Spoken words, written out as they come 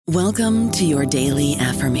Welcome to your daily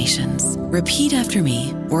affirmations. Repeat after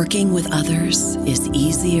me. Working with others is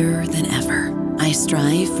easier than ever. I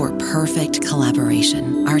strive for perfect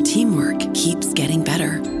collaboration. Our teamwork keeps getting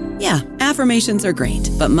better. Yeah, affirmations are great,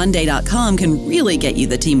 but Monday.com can really get you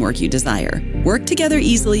the teamwork you desire. Work together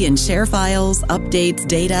easily and share files, updates,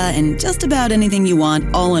 data, and just about anything you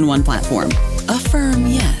want all in one platform. Affirm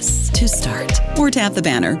yes to start, or tap the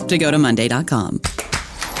banner to go to Monday.com.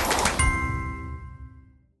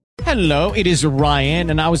 Hello, it is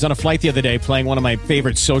Ryan, and I was on a flight the other day playing one of my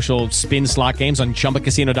favorite social spin slot games on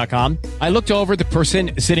ChumbaCasino.com. I looked over at the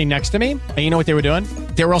person sitting next to me, and you know what they were doing?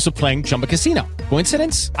 They were also playing Chumba Casino.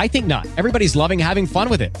 Coincidence? I think not. Everybody's loving having fun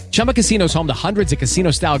with it. Chumba Casino is home to hundreds of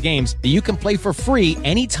casino-style games that you can play for free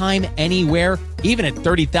anytime, anywhere, even at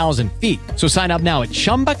 30,000 feet. So sign up now at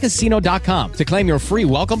ChumbaCasino.com to claim your free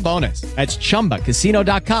welcome bonus. That's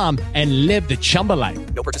ChumbaCasino.com and live the Chumba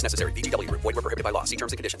life. No purchase necessary. VGW. Void where prohibited by law. See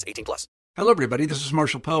terms and conditions. 18+. Hello, everybody. This is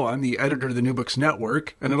Marshall Poe. I'm the editor of the New Books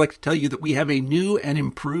Network, and I'd like to tell you that we have a new and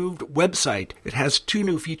improved website. It has 2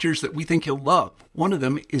 new features that we think you'll love. One of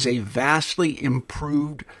them is a vastly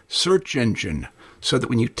improved search engine, so that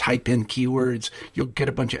when you type in keywords, you'll get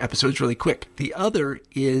a bunch of episodes really quick. The other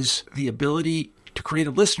is the ability to create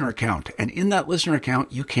a listener account. And in that listener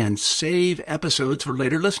account, you can save episodes for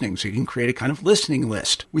later listening. So you can create a kind of listening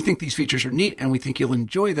list. We think these features are neat, and we think you'll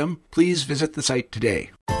enjoy them. Please visit the site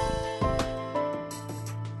today.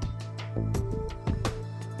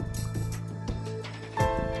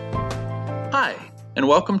 Hi, and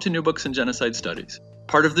welcome to New Books and Genocide Studies,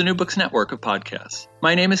 part of the New Books Network of podcasts.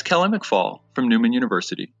 My name is Kelly McFall from Newman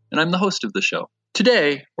University, and I'm the host of the show.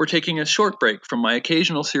 Today, we're taking a short break from my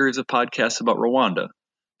occasional series of podcasts about Rwanda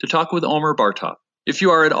to talk with Omer Bartov. If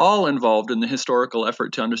you are at all involved in the historical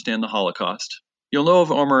effort to understand the Holocaust, you'll know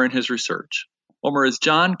of Omer and his research. Omer is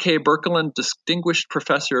John K. Birkeland Distinguished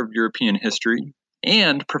Professor of European History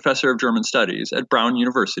and Professor of German Studies at Brown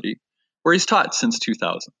University, where he's taught since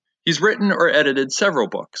 2000. He's written or edited several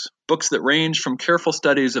books that range from careful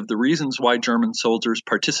studies of the reasons why German soldiers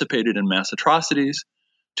participated in mass atrocities,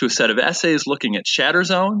 to a set of essays looking at shatter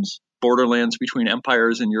zones, borderlands between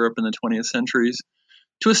empires in Europe in the 20th centuries,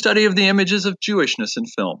 to a study of the images of Jewishness in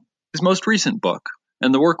film. His most recent book,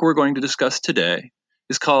 and the work we're going to discuss today,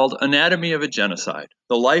 is called Anatomy of a Genocide,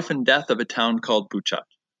 The Life and Death of a Town Called Buczacz.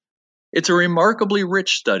 It's a remarkably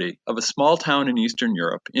rich study of a small town in Eastern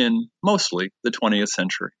Europe in, mostly, the 20th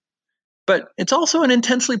century. But it's also an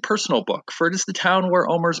intensely personal book, for it is the town where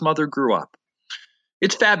Omer's mother grew up.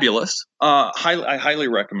 It's fabulous. I highly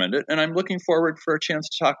recommend it, and I'm looking forward for a chance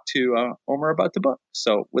to talk to Omer about the book.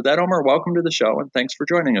 So with that, Omer, welcome to the show, and thanks for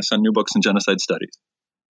joining us on New Books and Genocide Studies.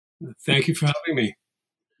 Thank you for having me.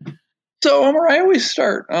 So, Omer, I always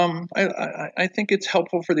start. I think it's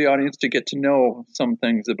helpful for the audience to get to know some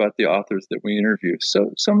things about the authors that we interview.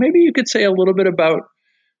 So maybe you could say a little bit about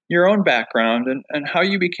your own background and how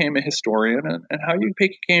you became a historian and how you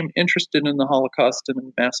became interested in the Holocaust and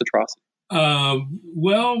in mass atrocity. I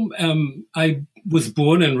was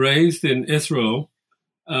born and raised in Israel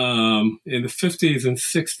in the 50s and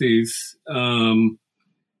 60s.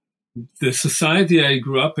 The society I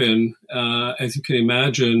grew up in, as you can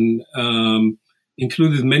imagine,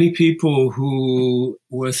 included many people who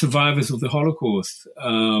were survivors of the Holocaust.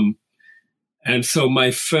 And so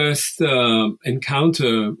my first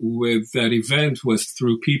encounter with that event was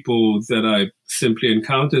through people that I simply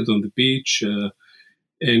encountered on the beach,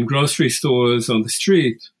 in grocery stores, on the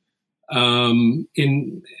street. In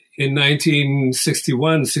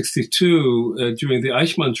 1961, 62, during the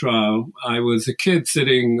Eichmann trial, I was a kid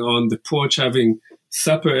sitting on the porch having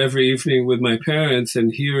supper every evening with my parents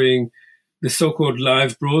and hearing the so-called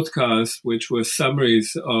live broadcasts, which were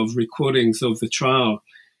summaries of recordings of the trial,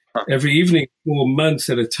 every evening for months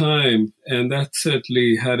at a time. And that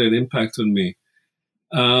certainly had an impact on me.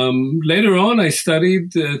 Later on, I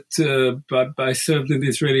studied but I served in the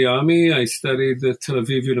Israeli army. I studied at Tel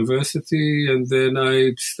Aviv University, and then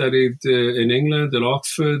I studied in England at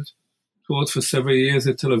Oxford, taught for several years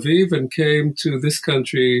at Tel Aviv, and came to this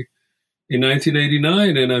country in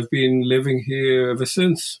 1989, and I've been living here ever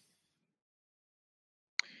since.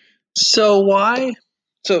 So why?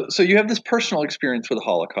 So you have this personal experience with the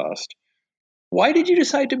Holocaust. Why did you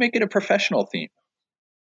decide to make it a professional theme?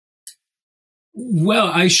 Well,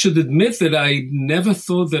 I should admit that I never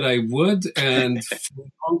thought that I would, and for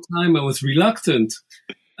a long time I was reluctant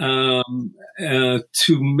to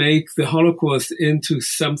make the Holocaust into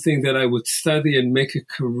something that I would study and make a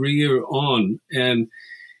career on. And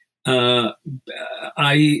I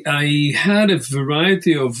had a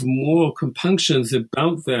variety of moral compunctions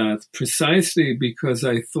about that, precisely because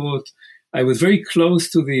I thought I was very close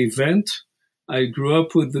to the event. I grew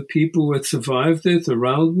up with the people who had survived it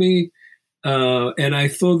around me. And I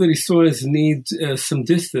thought that historians need some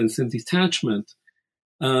distance and detachment.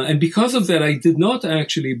 And because of that, I did not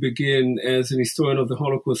actually begin as an historian of the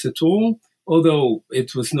Holocaust at all, although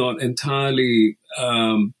it was not entirely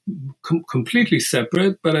completely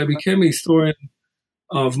separate. But I became a historian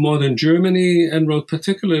of modern Germany and wrote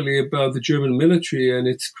particularly about the German military and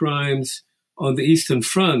its crimes on the Eastern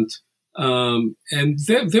Front. And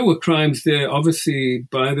there were crimes there, obviously,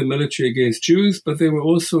 by the military against Jews, but they were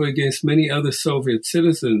also against many other Soviet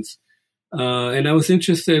citizens. And I was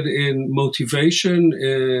interested in motivation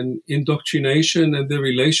and indoctrination and the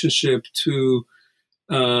relationship to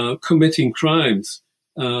committing crimes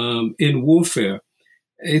in warfare.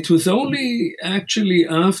 It was only actually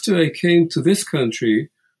after I came to this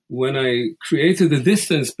country, when I created a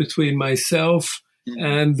distance between myself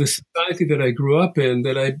and the society that I grew up in,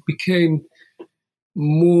 that I became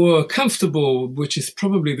more comfortable, which is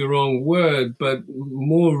probably the wrong word, but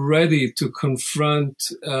more ready to confront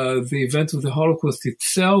the event of the Holocaust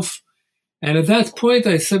itself. And at that point,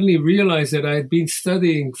 I suddenly realized that I had been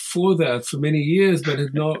studying for that for many years, but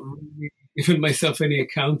had not really given myself any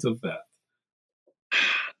account of that.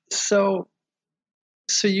 So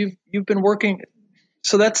you've been working.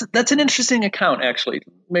 So that's an interesting account, actually.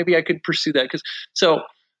 Maybe I could pursue that because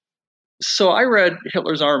so I read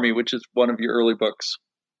Hitler's Army, which is one of your early books,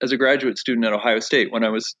 as a graduate student at Ohio State when I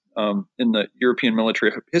was in the European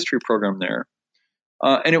Military History program there,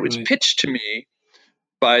 and it was pitched to me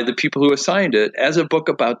by the people who assigned it as a book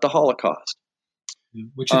about the Holocaust,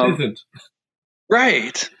 which it isn't.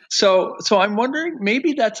 Right. So I'm wondering,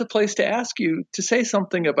 maybe that's a place to ask you to say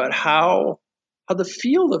something about how the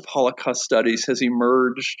field of Holocaust studies has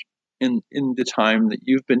emerged in the time that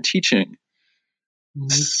you've been teaching,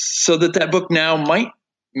 so that book now might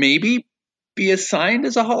maybe be assigned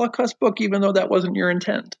as a Holocaust book, even though that wasn't your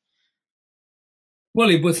intent. Well,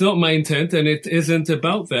 it was not my intent, and it isn't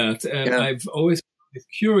about that. And I've always been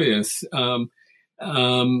curious. In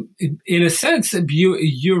a sense,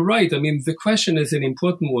 you're right. I mean, the question is an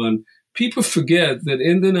important one. People forget that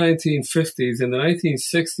in the 1950s and the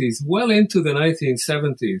 1960s, well into the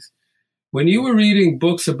 1970s, when you were reading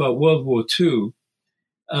books about World War II,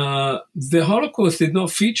 the Holocaust did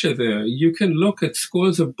not feature there. You can look at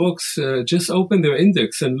scores of books, just open their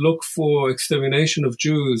index and look for extermination of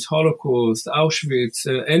Jews, Holocaust, Auschwitz,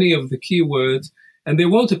 any of the keywords, and they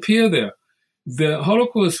won't appear there. The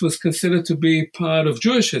Holocaust was considered to be part of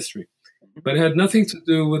Jewish history, but it had nothing to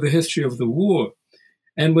do with the history of the war.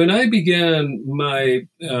 And when I began my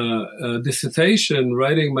dissertation,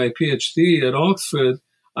 writing my PhD at Oxford,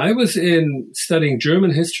 I was studying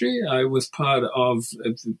German history. I was part of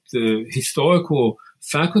the historical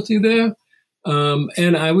faculty there,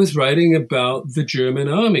 and I was writing about the German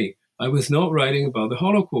army. I was not writing about the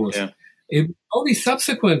Holocaust. Yeah. Only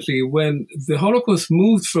subsequently, when the Holocaust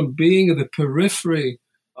moved from being at the periphery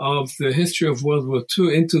of the history of World War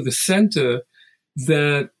II into the center,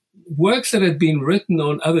 that works that had been written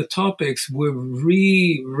on other topics were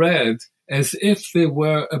reread as if they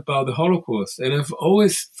were about the Holocaust. And I've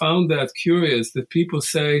always found that curious, that people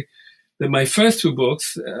say that my first two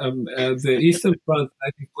books, the Eastern Front,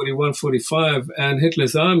 1941-45, and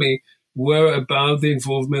Hitler's Army, were about the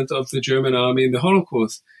involvement of the German army in the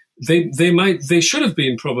Holocaust. They should have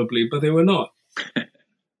been probably, but they were not.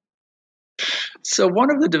 So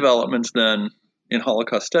one of the developments then in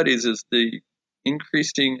Holocaust studies is the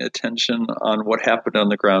increasing attention on what happened on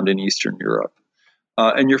the ground in Eastern Europe.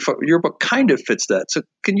 And your book kind of fits that. So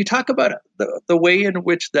can you talk about the way in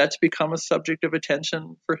which that's become a subject of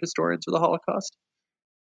attention for historians of the Holocaust?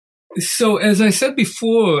 So as I said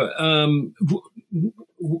before,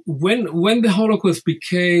 when the Holocaust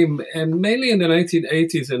became, and mainly in the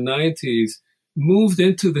 1980s and 90s, moved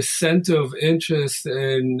into the center of interest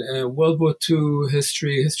in World War II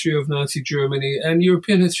history of Nazi Germany, and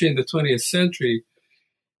European history in the 20th century,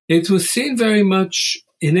 it was seen very much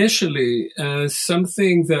initially as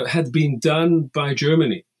something that had been done by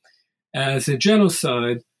Germany, as a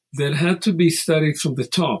genocide that had to be studied from the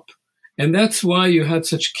top. And that's why you had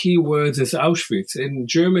such key words as Auschwitz. In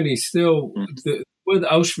Germany, still, the word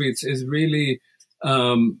Auschwitz is really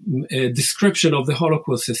a description of the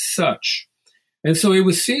Holocaust as such. And so it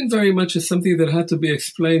was seen very much as something that had to be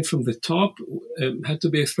explained from the top, had to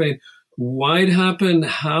be explained why it happened,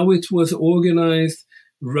 how it was organized,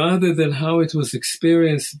 rather than how it was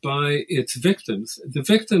experienced by its victims. The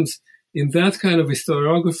victims in that kind of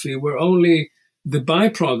historiography were only the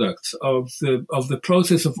byproducts of the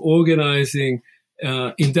process of organizing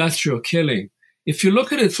industrial killing. if you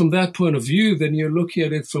look at it from that point of view, then you're looking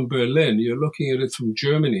at it from Berlin, you're looking at it from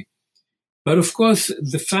Germany. But of course,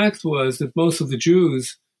 the fact was that most of the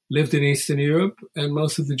Jews lived in Eastern Europe, and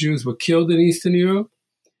most of the Jews were killed in Eastern Europe.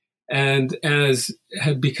 And as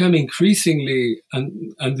had become increasingly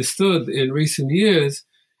understood in recent years,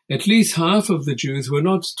 at least half of the Jews were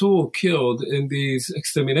not at all killed in these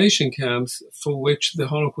extermination camps for which the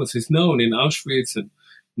Holocaust is known, in Auschwitz and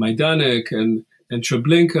Majdanek and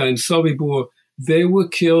Treblinka and Sobibor. They were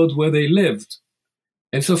killed where they lived.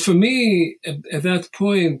 And so for me, at that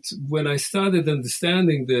point, when I started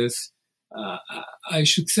understanding this, I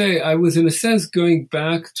should say I was in a sense going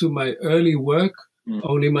back to my early work,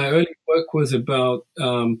 only my early work was about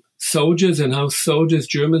soldiers and how soldiers,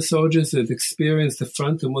 German soldiers, had experienced the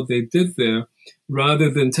front and what they did there, rather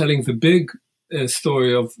than telling the big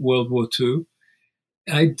story of World War II.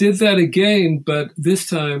 I did that again, but this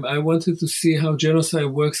time I wanted to see how genocide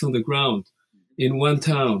works on the ground in one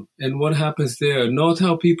town and what happens there, not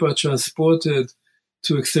how people are transported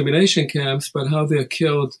to extermination camps, but how they're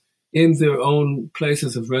killed in their own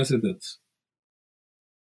places of residence.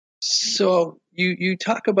 So you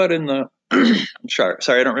talk about in the sorry,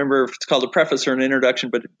 I don't remember if it's called a preface or an introduction,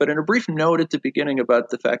 but in a brief note at the beginning about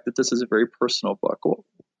the fact that this is a very personal book.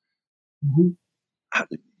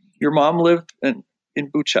 Your mom lived in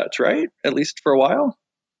Buczacz, right? At least for a while?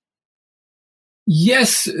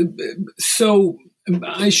 Yes. So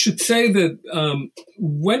I should say that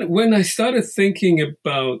when I started thinking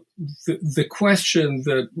about the question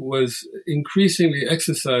that was increasingly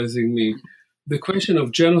exercising me, the question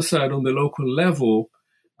of genocide on the local level,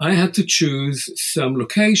 I had to choose some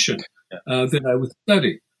location that I would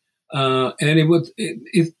study. And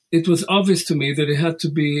it was obvious to me that it had to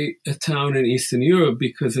be a town in Eastern Europe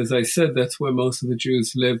because, as I said, that's where most of the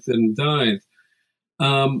Jews lived and died.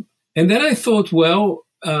 And then I thought, well,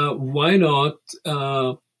 why not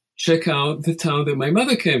check out the town that my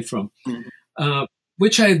mother came from,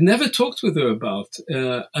 which I had never talked with her about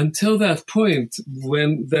until that point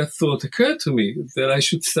when that thought occurred to me that I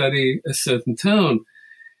should study a certain town.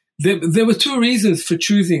 There were two reasons for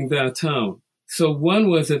choosing that town. So one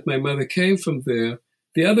was that my mother came from there.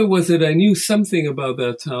 The other was that I knew something about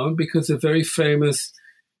that town because a very famous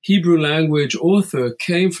Hebrew language author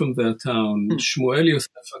came from that town, Shmuel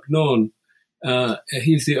Yosef Agnon.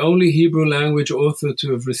 He's the only Hebrew language author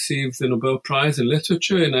to have received the Nobel Prize in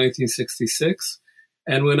Literature in 1966.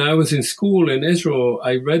 And when I was in school in Israel,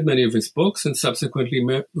 I read many of his books and subsequently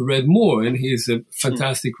read more. And he's a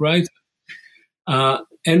fantastic writer.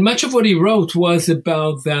 And much of what he wrote was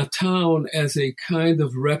about that town as a kind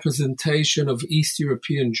of representation of East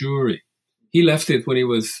European Jewry. He left it when he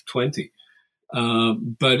was 20,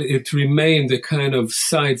 but it remained a kind of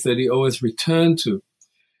site that he always returned to.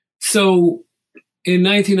 So in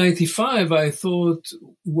 1995, I thought,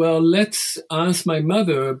 well, let's ask my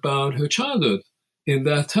mother about her childhood in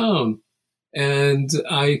that town. And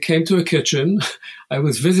I came to a kitchen. I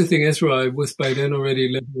was visiting Israel. I was by then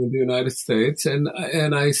already living in the United States. And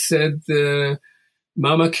I said,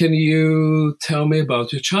 Mama, can you tell me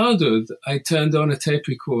about your childhood? I turned on a tape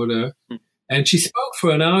recorder and she spoke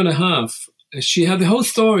for an hour and a half. She had the whole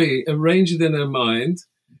story arranged in her mind.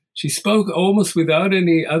 She spoke almost without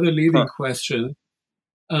any other leading question.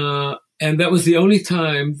 And that was the only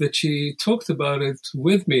time that she talked about it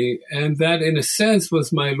with me. And that, in a sense,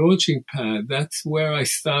 was my launching pad. That's where I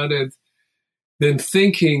started then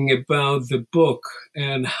thinking about the book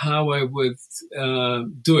and how I would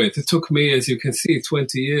do it. It took me, as you can see,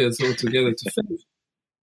 20 years altogether to finish.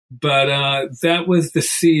 But that was the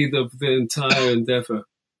seed of the entire endeavor.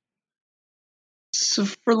 So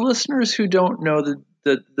for listeners who don't know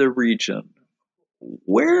the region,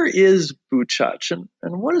 where is Buczacz and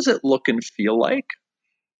what does it look and feel like?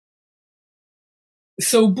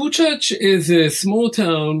 So Buczacz is a small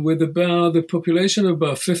town with about a population of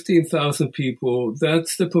about 15,000 people.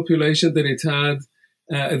 That's the population that it had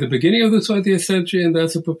at the beginning of the 20th century, and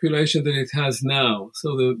that's the population that it has now.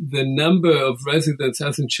 So the number of residents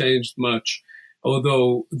hasn't changed much,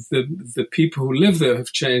 although the people who live there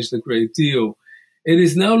have changed a great deal. It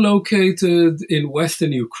is now located in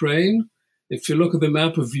western Ukraine. If you look at the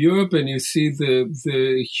map of Europe and you see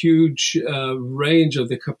the huge range of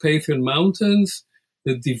the Carpathian Mountains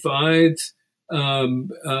that divides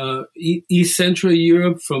East Central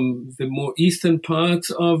Europe from the more eastern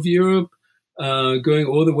parts of Europe, going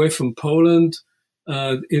all the way from Poland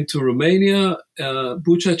into Romania,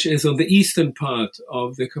 Buczacz is on the eastern part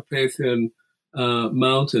of the Carpathian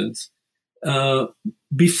Mountains.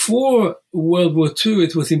 Before World War II,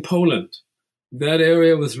 it was in Poland. That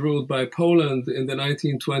area was ruled by Poland in the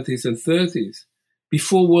 1920s and 30s.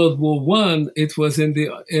 Before World War One, it was in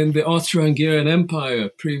the Austro-Hungarian Empire,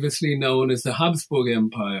 previously known as the Habsburg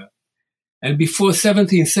Empire. And before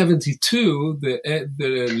 1772,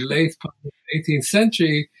 the late part of the 18th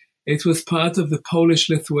century, it was part of the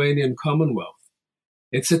Polish-Lithuanian Commonwealth.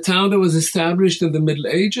 It's a town that was established in the Middle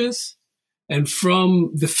Ages, and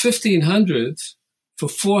from the 1500s, for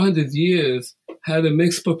 400 years, had a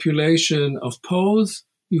mixed population of Poles,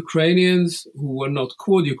 Ukrainians, who were not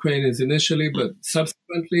called Ukrainians initially, but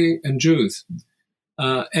subsequently, and Jews.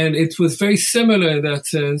 And it was very similar in that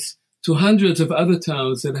sense to hundreds of other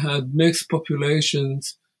towns that had mixed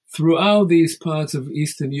populations throughout these parts of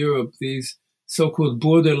Eastern Europe, these so-called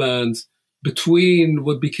borderlands between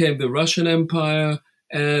what became the Russian Empire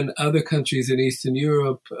and other countries in Eastern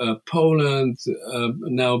Europe, Poland,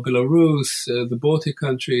 now Belarus, the Baltic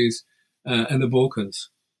countries, and the Balkans.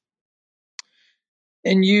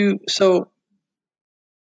 And so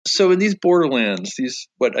in these borderlands, these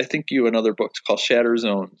what I think you and other books call shatter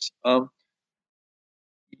zones,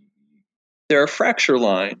 there are fracture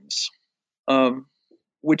lines,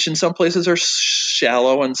 which in some places are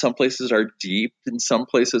shallow, and some places are deep, and some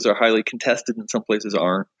places are highly contested, and some places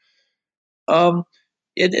aren't.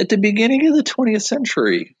 At the beginning of the 20th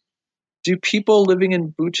century, do people living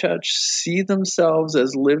in Buczacz see themselves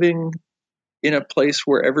as living in a place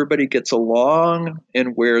where everybody gets along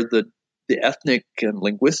and where the ethnic and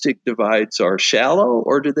linguistic divides are shallow,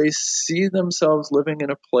 or do they see themselves living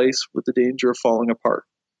in a place with the danger of falling apart?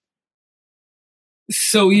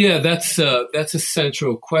 So yeah, that's a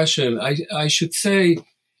central question. I should say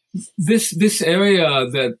this area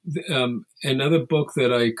that another book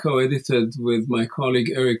that I co-edited with my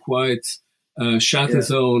colleague Eric White, Shatter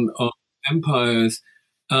Zone of Empires.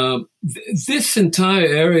 This entire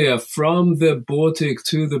area from the Baltic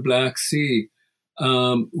to the Black Sea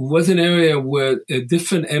was an area where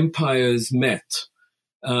different empires met.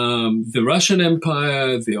 The Russian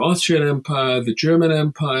Empire, the Austrian Empire, the German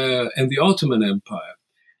Empire, and the Ottoman Empire.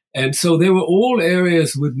 And so they were all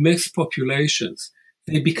areas with mixed populations.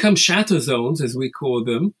 They become shatter zones, as we call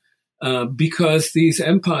them, because these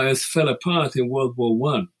empires fell apart in World War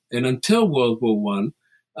One. And until World War One,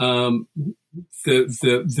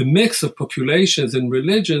 the mix of populations and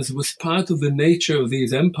religions was part of the nature of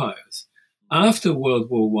these empires. After World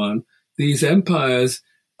War One, these empires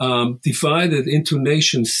divided into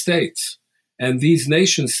nation states. And these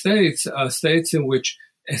nation states are states in which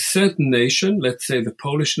a certain nation, let's say the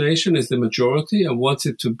Polish nation, is the majority and wants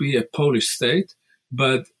it to be a Polish state.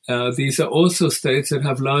 But these are also states that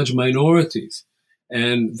have large minorities.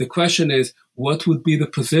 And the question is, what would be the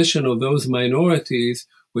position of those minorities,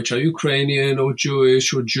 which are Ukrainian or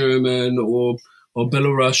Jewish or German or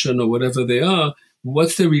Belarusian or whatever they are?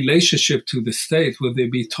 What's the relationship to the state? Will they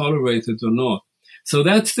be tolerated or not? So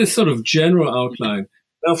that's the sort of general outline.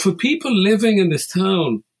 Now, for people living in this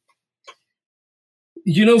town,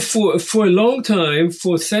 for a long time,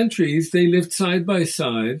 for centuries, they lived side by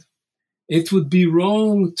side. It would be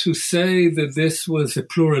wrong to say that this was a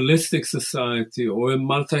pluralistic society or a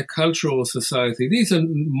multicultural society. These are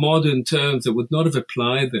modern terms that would not have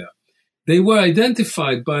applied there. They were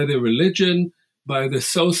identified by their religion, by the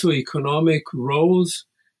socioeconomic roles,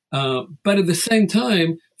 but at the same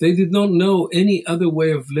time, they did not know any other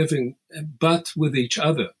way of living but with each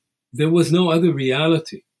other. There was no other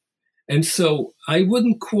reality. And so I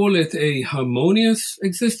wouldn't call it a harmonious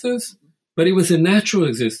existence, but it was a natural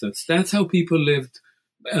existence. That's how people lived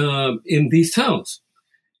in these towns.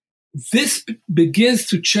 This begins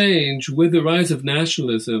to change with the rise of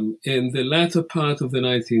nationalism in the latter part of the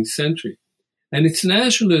 19th century. And it's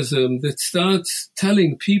nationalism that starts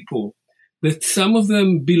telling people that some of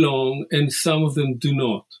them belong and some of them do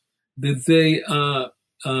not, that they are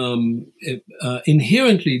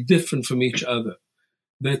inherently different from each other,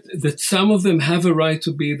 that some of them have a right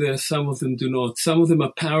to be there, some of them do not. Some of them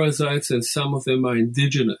are parasites and some of them are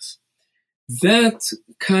indigenous. That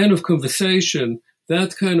kind of conversation,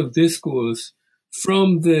 that kind of discourse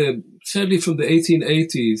certainly from the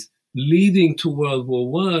 1880s leading to World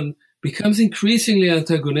War I becomes increasingly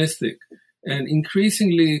antagonistic and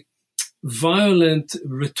increasingly violent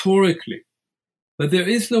rhetorically. But there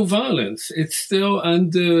is no violence. It's still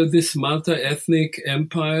under this multi-ethnic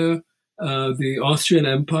empire, the Austrian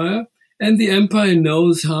Empire, and the empire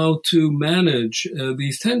knows how to manage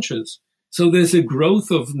these tensions. So there's a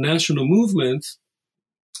growth of national movements,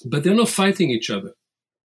 but they're not fighting each other.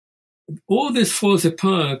 All this falls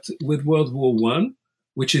apart with World War I,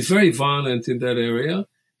 which is very violent in that area,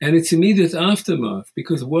 and its immediate aftermath,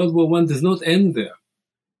 because World War I does not end there.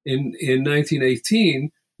 In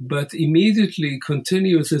 1918, but immediately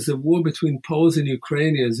continues as a war between Poles and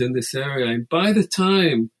Ukrainians in this area. And by the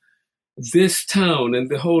time this town and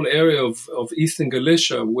the whole area of Eastern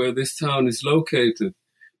Galicia, where this town is located,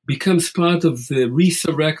 becomes part of the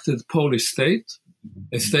resurrected Polish state,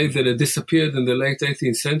 a state that had disappeared in the late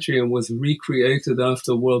 18th century and was recreated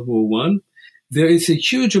after World War I, there is a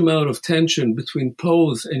huge amount of tension between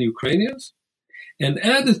Poles and Ukrainians. And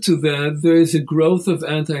added to that, there is a growth of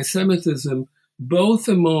anti-Semitism, both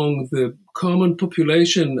among the common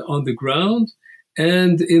population on the ground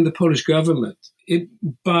and in the Polish government.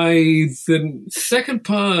 By the second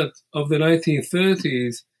part of the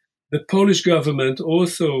 1930s, the Polish government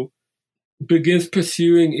also begins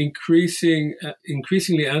pursuing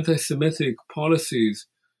increasingly anti-Semitic policies.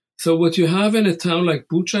 So what you have in a town like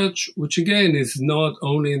Buczacz, which again is not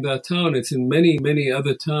only in that town, it's in many, many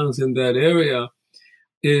other towns in that area,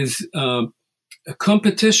 is a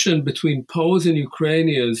competition between Poles and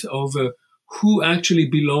Ukrainians over who actually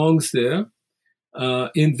belongs there.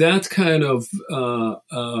 In that kind of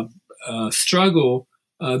struggle,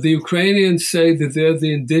 the Ukrainians say that they're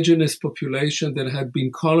the indigenous population that had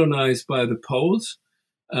been colonized by the Poles,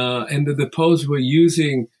 and that the Poles were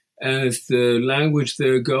using, as the language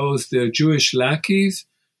there goes, their Jewish lackeys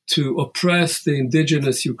to oppress the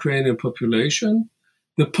indigenous Ukrainian population.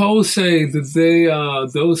 The Poles say that they are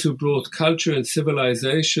those who brought culture and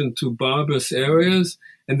civilization to barbarous areas,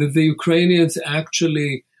 and that the Ukrainians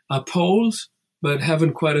actually are Poles, but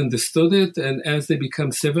haven't quite understood it. And as they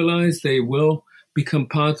become civilized, they will become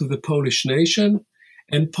part of the Polish nation.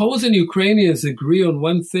 And Poles and Ukrainians agree on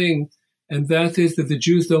one thing, and that is that the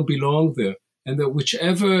Jews don't belong there, and that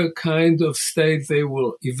whichever kind of state they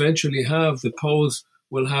will eventually have, the Poles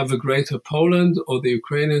will have a greater Poland, or the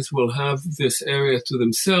Ukrainians will have this area to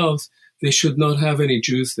themselves. They should not have any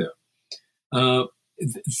Jews there. There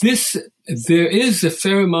is a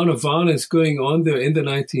fair amount of violence going on there in the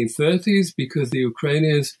 1930s because the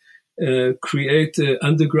Ukrainians create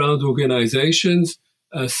underground organizations,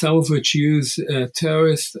 some of which use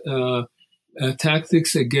terrorist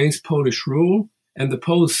tactics against Polish rule, and the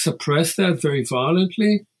Poles suppress that very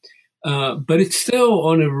violently. But it's still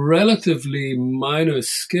on a relatively minor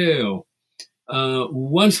scale.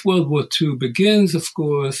 Once World War II begins, of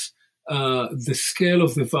course, the scale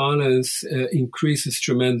of the violence increases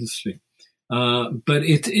tremendously. But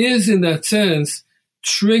it is, in that sense,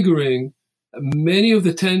 triggering many of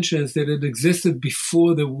the tensions that had existed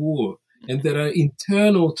before the war and that are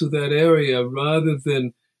internal to that area rather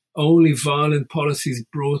than only violent policies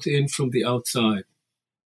brought in from the outside.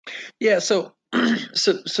 Yeah, so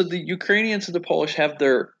the Ukrainians and the Polish have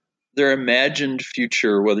their imagined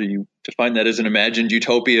future, whether you define that as an imagined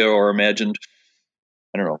utopia or imagined,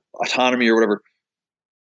 I don't know, autonomy or whatever.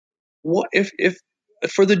 What if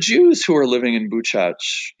for the Jews who are living in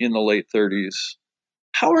Buczacz in the late 30s,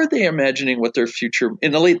 how are they imagining what their future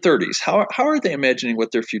in the late 30s? How are they imagining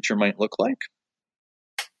what their future might look like?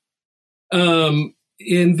 In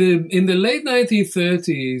the late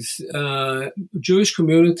 1930s, Jewish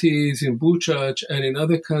communities in Buczacz and in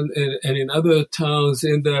other towns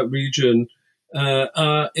in that region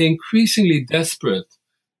are increasingly desperate.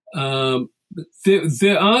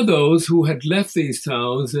 There are those who had left these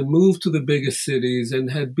towns and moved to the bigger cities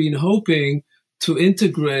and had been hoping to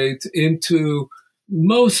integrate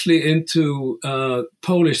mostly into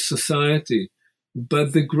Polish society.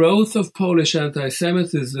 But the growth of Polish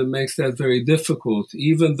anti-Semitism makes that very difficult.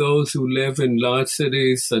 Even those who live in large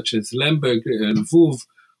cities such as Lemberg and Lviv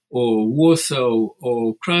or Warsaw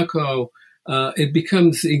or Krakow, it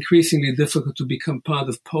becomes increasingly difficult to become part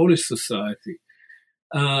of Polish society.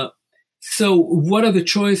 So what are the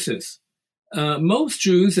choices? Most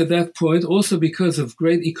Jews at that point, also because of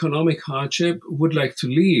great economic hardship, would like to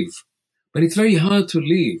leave. But it's very hard to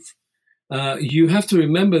leave. You have to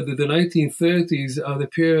remember that the 1930s are the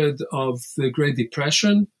period of the Great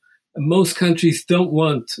Depression. Most countries don't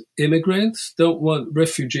want immigrants, don't want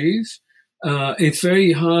refugees. It's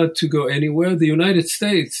very hard to go anywhere. The United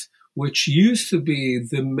States, which used to be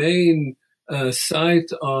the main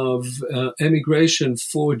site of emigration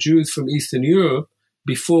for Jews from Eastern Europe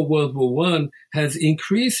before World War I, has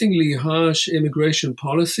increasingly harsh immigration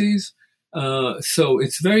policies. So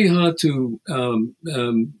it's very hard to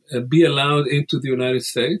be allowed into the United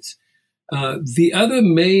States. The other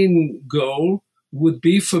main goal would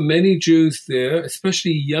be for many Jews there,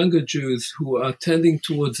 especially younger Jews who are tending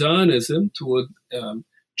toward Zionism, toward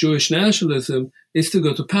Jewish nationalism, is to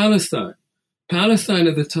go to Palestine. Palestine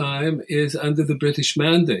at the time is under the British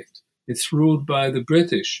mandate. It's ruled by the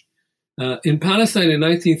British. In Palestine in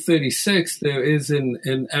 1936, there is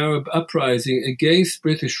an Arab uprising against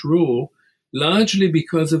British rule, largely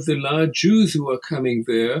because of the large Jews who are coming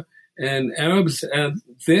there. And Arabs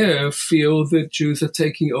there feel that Jews are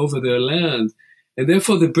taking over their land. And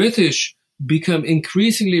therefore, the British become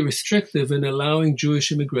increasingly restrictive in allowing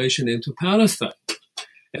Jewish immigration into Palestine.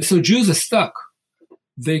 And so Jews are stuck.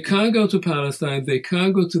 They can't go to Palestine. They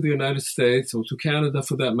can't go to the United States or to Canada,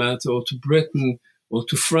 for that matter, or to Britain or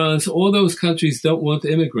to France. All those countries don't want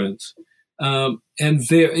immigrants. And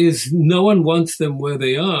there is no one wants them where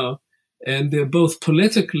they are. And they're both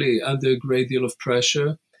politically under a great deal of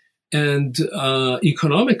pressure and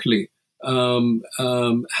economically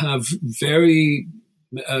have very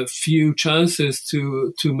few chances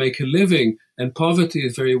to make a living, and poverty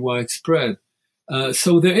is very widespread.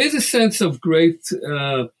 So there is a sense of great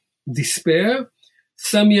despair.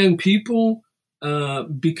 Some young people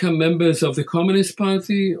become members of the Communist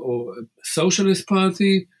Party or Socialist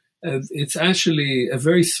Party. It's actually a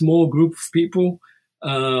very small group of people,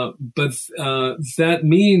 but that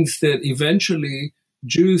means that eventually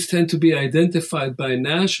Jews tend to be identified by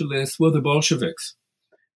nationalists with the Bolsheviks.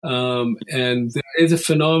 And there is a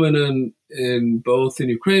phenomenon in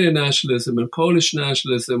Ukrainian nationalism and Polish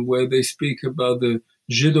nationalism where they speak about the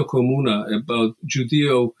Żydo-komuna, about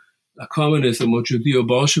Judeo-communism or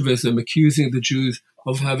Judeo-Bolshevism, accusing the Jews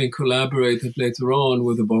of having collaborated later on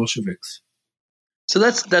with the Bolsheviks. So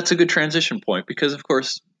that's a good transition point, because, of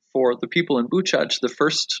course, for the people in Buczacz, the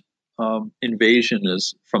first invasion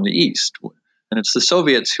is from the east. And it's the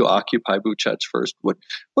Soviets who occupy Buczacz first. What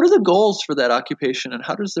are the goals for that occupation, and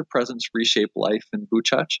how does their presence reshape life in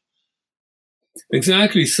Buczacz?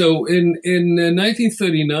 Exactly. So in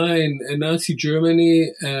 1939, Nazi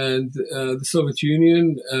Germany and the Soviet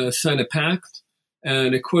Union sign a pact.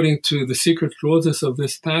 And according to the secret clauses of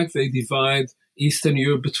this pact, they divide Eastern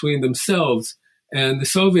Europe between themselves. And the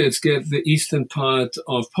Soviets get the eastern part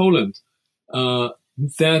of Poland.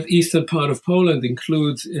 That eastern part of Poland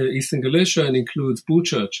includes Eastern Galicia and includes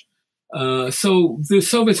Buczacz. So the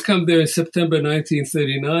Soviets come there in September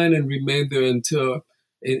 1939 and remain there until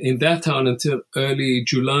in that town until early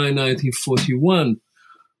July 1941.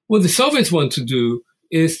 What the Soviets want to do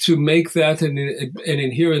is to make that an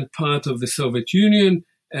inherent part of the Soviet Union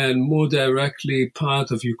and more directly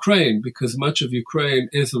part of Ukraine, because much of Ukraine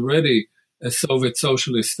is already a Soviet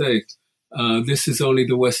socialist state. This is only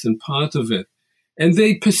the western part of it. And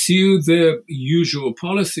they pursue their usual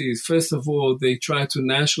policies. First of all, they try to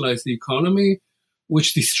nationalize the economy,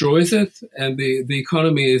 which destroys it. And the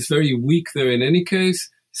economy is very weak there in any case.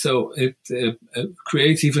 So it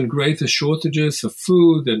creates even greater shortages of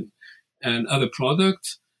food and other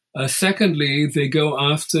products. Secondly, they go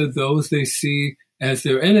after those they see as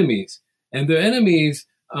their enemies. And their enemies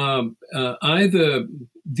either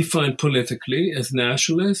defined politically as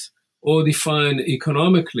nationalists or defined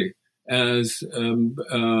economically as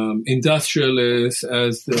industrialists,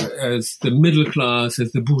 as the middle class,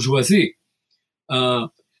 as the bourgeoisie.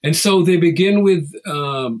 And so they begin with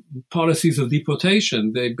policies of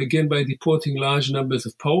deportation. They begin by deporting large numbers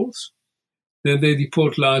of Poles. Then they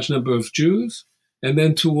deport large number of Jews. And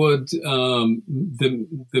then toward the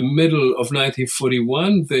middle of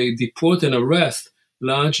 1941, they deport and arrest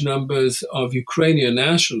large numbers of Ukrainian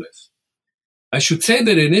nationalists. I should say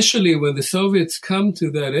that initially, when the Soviets come to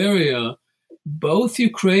that area, both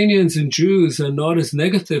Ukrainians and Jews are not as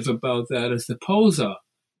negative about that as the Poles are.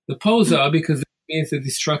 The Poles are because it means the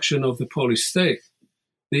destruction of the Polish state.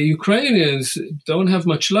 The Ukrainians don't have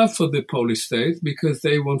much love for the Polish state because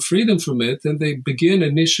they want freedom from it, and they believe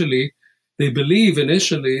initially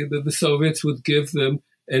that the Soviets would give them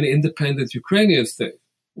an independent Ukrainian state,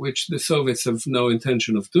 which the Soviets have no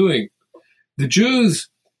intention of doing. The Jews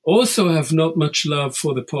also have not much love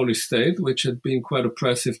for the Polish state, which had been quite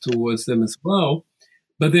oppressive towards them as well.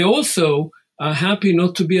 But they also are happy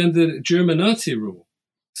not to be under German Nazi rule.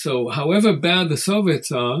 So however bad the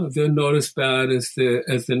Soviets are, they're not as bad as the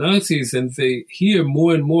Nazis, and they hear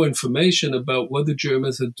more and more information about what the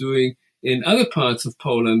Germans are doing in other parts of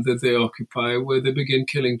Poland that they occupy, where they begin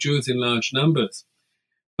killing Jews in large numbers.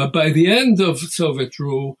 But by the end of Soviet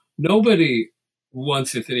rule, nobody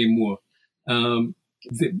wants it anymore.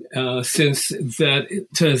 Since that it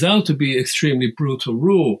turns out to be extremely brutal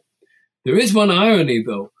rule. There is one irony,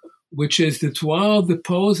 though, which is that while the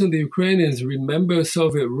Poles and the Ukrainians remember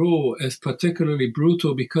Soviet rule as particularly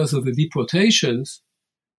brutal because of the deportations,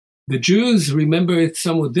 the Jews remember it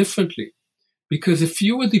somewhat differently. Because if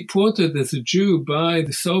you were deported as a Jew by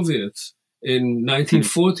the Soviets in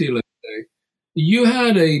 1940, let's say, you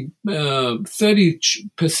had a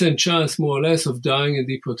 30% chance, more or less, of dying in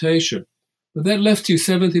deportation. But that left you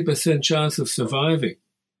 70% chance of surviving.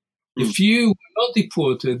 If you were not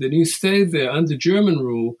deported and you stayed there under German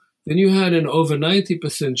rule, then you had an over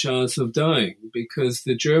 90% chance of dying because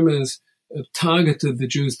the Germans targeted the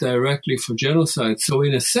Jews directly for genocide. So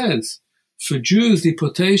in a sense, for Jews,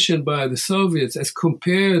 deportation by the Soviets as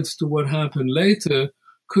compared to what happened later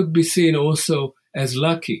could be seen also as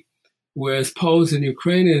lucky, whereas Poles and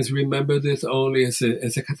Ukrainians remembered it only as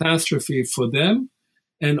a catastrophe for them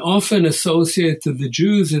and often associated the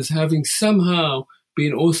Jews as having somehow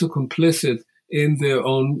been also complicit in their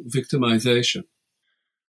own victimization.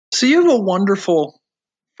 So you have a wonderful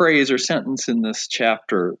phrase or sentence in this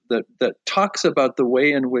chapter that talks about the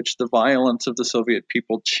way in which the violence of the Soviet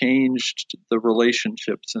people changed the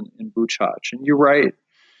relationships in Buczacz. And you write,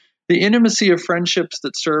 the intimacy of friendships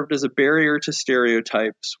that served as a barrier to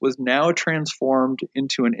stereotypes was now transformed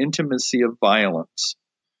into an intimacy of violence.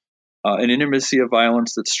 An intimacy of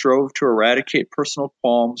violence that strove to eradicate personal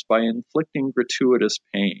qualms by inflicting gratuitous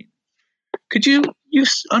pain. Could you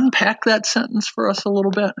unpack that sentence for us a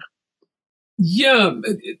little bit? Yeah.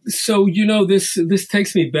 So, this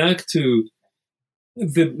takes me back to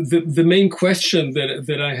the main question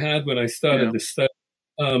that I had when I started the study.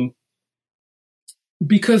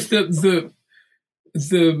 Because the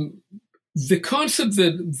concept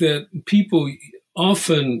that people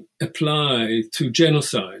often apply to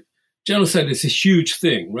genocide is a huge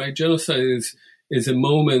thing, right? Genocide is a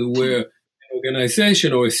moment where an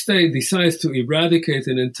organization or a state decides to eradicate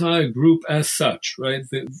an entire group as such, right?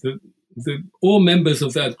 All members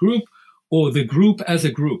of that group or the group as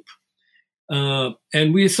a group.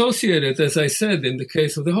 And we associate it, as I said, in the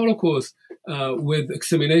case of the Holocaust, with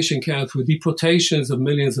extermination camps, with deportations of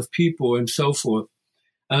millions of people and so forth.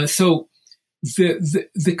 So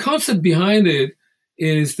the concept behind it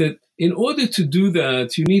is that in order to do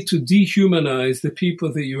that, you need to dehumanize the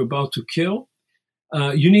people that you're about to kill.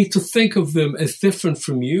 You need to think of them as different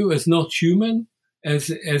from you, as not human,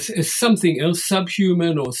 as something else,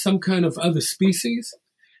 subhuman or some kind of other species.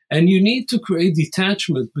 And you need to create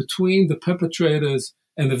detachment between the perpetrators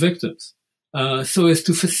and the victims, so as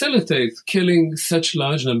to facilitate killing such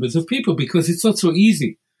large numbers of people, because it's not so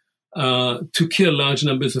easy to kill large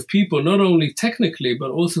numbers of people, not only technically, but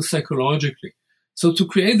also psychologically. So to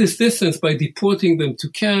create this distance by deporting them to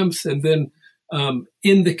camps and then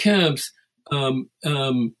in the camps,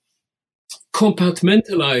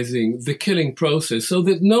 compartmentalizing the killing process so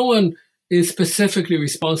that no one is specifically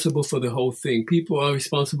responsible for the whole thing. People are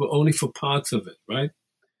responsible only for parts of it, right?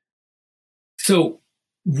 So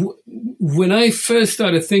when I first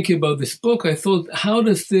started thinking about this book, I thought, how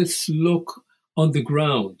does this look on the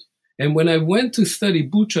ground? And when I went to study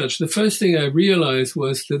Buczacz, the first thing I realized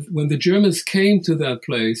was that when the Germans came to that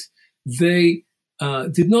place, they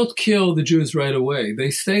did not kill the Jews right away.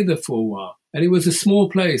 They stayed there for a while. And it was a small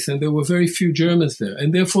place, and there were very few Germans there.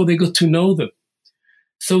 And therefore, they got to know them.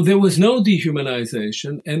 So there was no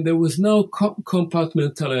dehumanization, and there was no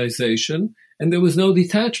compartmentalization, and there was no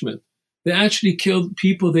detachment. They actually killed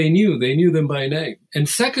people they knew. They knew them by name. And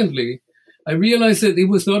secondly, I realized that it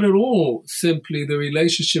was not at all simply the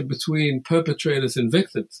relationship between perpetrators and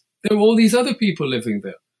victims. There were all these other people living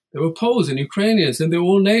there. There were Poles and Ukrainians, and they were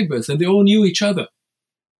all neighbors, and they all knew each other.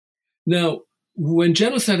 Now, when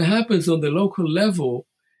genocide happens on the local level,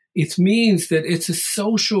 it means that it's a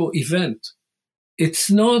social event. It's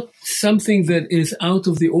not something that is out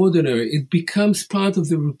of the ordinary. It becomes part of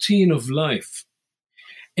the routine of life.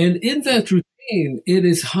 And in that routine, it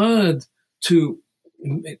is hard to,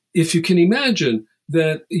 if you can imagine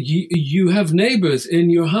that you have neighbors in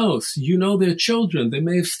your house, you know their children, they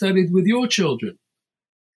may have studied with your children,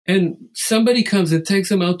 and somebody comes and takes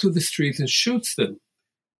them out to the street and shoots them.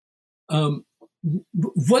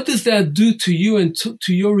 What does that do to you and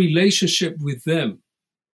to your relationship with them?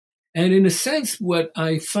 And in a sense, what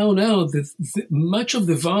I found out that much of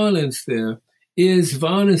the violence there is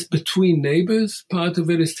violence between neighbors. Part of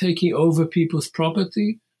it is taking over people's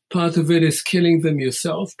property. Part of it is killing them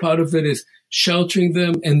yourself. Part of it is sheltering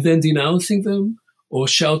them and then denouncing them, or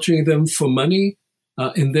sheltering them for money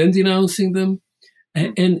and then denouncing them.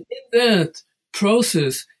 And in that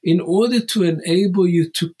process, in order to enable you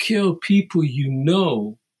to kill people you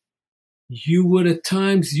know, you would at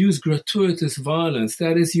times use gratuitous violence.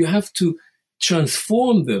 That is, you have to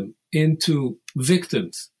transform them into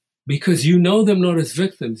victims because you know them not as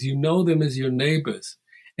victims, you know them as your neighbors.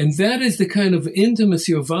 And that is the kind of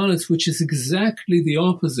intimacy of violence which is exactly the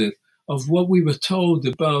opposite of what we were told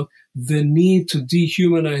about the need to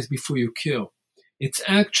dehumanize before you kill. It's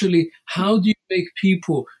actually, how do you make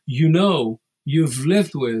people you know you've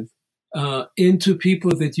lived with into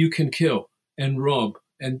people that you can kill and rob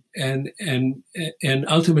and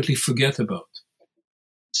ultimately forget about?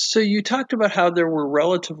 So you talked about how there were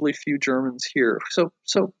relatively few Germans here. So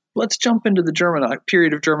let's jump into the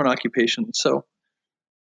period of German occupation. So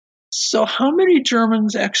how many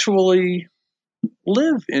Germans actually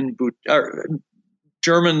live in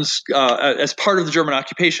Germans as part of the German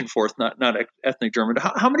occupation force, not ethnic German?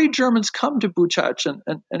 How many Germans come to Buczacz,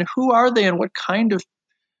 and who are they, and what kind of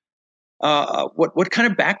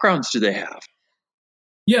backgrounds do they have?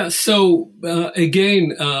 Yeah. So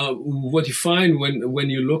again, what you find when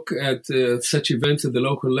you look at such events at the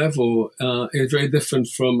local level is very different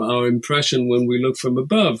from our impression when we look from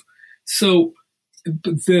above. So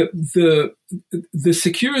the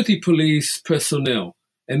security police personnel,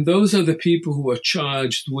 and those are the people who are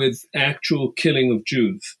charged with actual killing of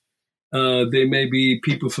Jews. They may be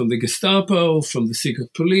people from the Gestapo, from the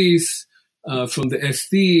secret police, from the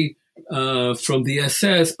SD, from the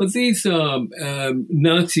SS, but these are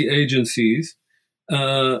Nazi agencies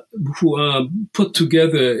who are put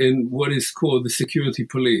together in what is called the security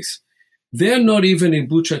police. They're not even in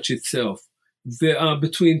Buczacz itself. There are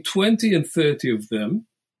between 20 and 30 of them,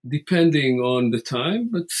 depending on the time,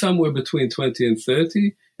 but somewhere between 20 and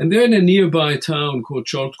 30. And they're in a nearby town called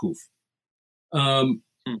Chortkov.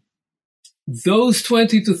 Those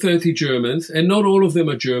 20 to 30 Germans, and not all of them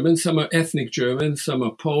are Germans, some are ethnic Germans, some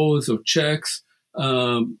are Poles or Czechs,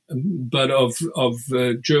 but of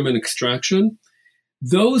German extraction.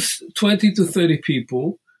 Those 20 to 30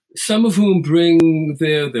 people, some of whom bring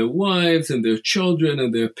their wives and their children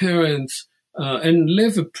and their parents, and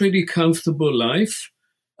live a pretty comfortable life.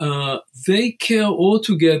 They kill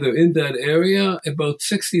altogether in that area about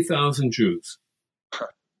 60,000 Jews.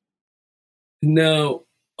 Now,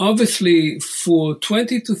 obviously, for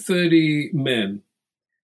 20 to 30 men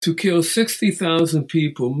to kill 60,000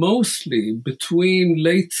 people, mostly between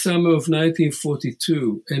late summer of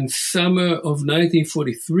 1942 and summer of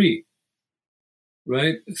 1943,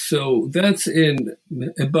 right? So that's in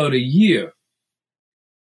about a year.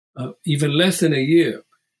 Even less than a year,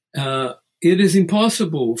 it is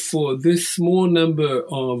impossible for this small number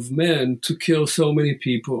of men to kill so many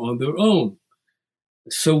people on their own.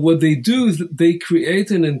 So what they do is they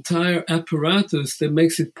create an entire apparatus that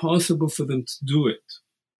makes it possible for them to do it.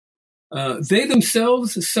 They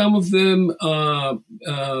themselves, some of them are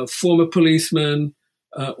former policemen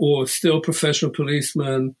or still professional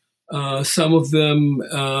policemen. Some of them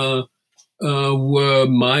were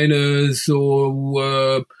miners or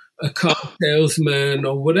were a car salesman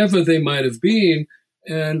or whatever they might have been.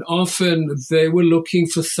 And often they were looking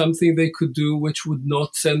for something they could do which would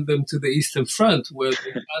not send them to the Eastern Front, where the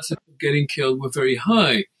chances of getting killed were very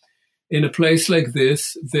high. In a place like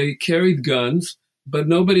this, they carried guns, but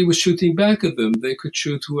nobody was shooting back at them. They could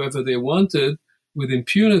shoot whoever they wanted with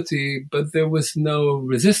impunity, but there was no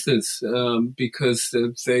resistance because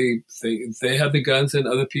they had the guns and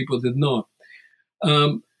other people did not.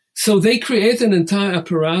 So they create an entire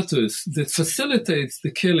apparatus that facilitates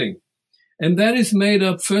the killing. And that is made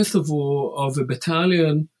up, first of all, of a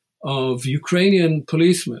battalion of Ukrainian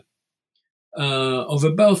policemen, of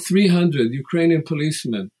about 300 Ukrainian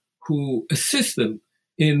policemen who assist them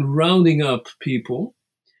in rounding up people,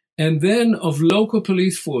 and then of local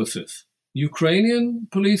police forces, Ukrainian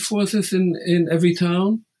police forces in every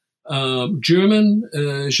town, German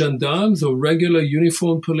gendarmes or regular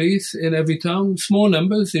uniformed police in every town, small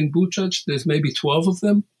numbers. In Buczacz, there's maybe 12 of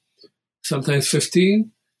them, sometimes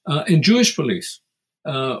 15, and Jewish police,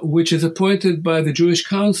 which is appointed by the Jewish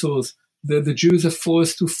councils that the Jews are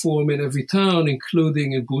forced to form in every town,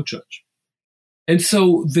 including in Buczacz. And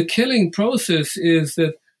so the killing process is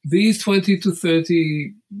that these 20 to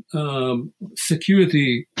 30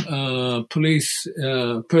 security police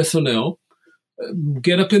personnel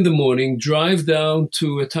get up in the morning, drive down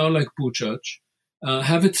to a town like Buczacz,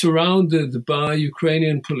 have it surrounded by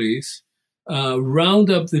Ukrainian police, round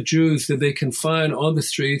up the Jews that they can find on the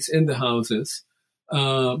streets, in the houses,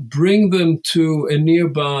 bring them to a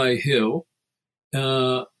nearby hill.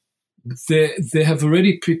 They have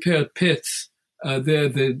already prepared pits there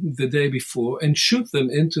the day before and shoot them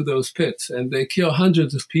into those pits. And they kill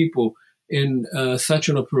hundreds of people in such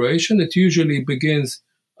an operation. It usually begins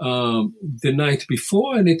the night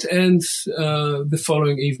before and it ends the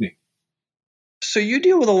following evening. So you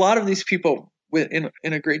deal with a lot of these people in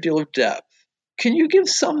a great deal of depth. Can you give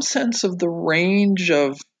some sense of the range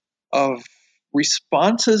of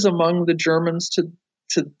responses among the Germans to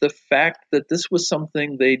the fact that this was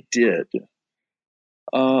something they did?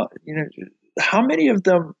 How many of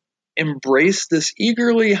them embraced this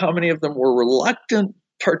eagerly? How many of them were reluctant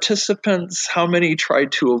participants? How many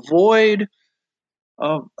tried to avoid?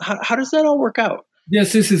 How does that all work out?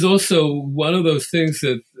 Yes, this is also one of those things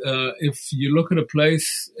that if you look at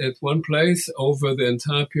one place over the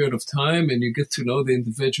entire period of time and you get to know the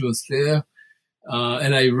individuals there,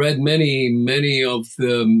 and I read many of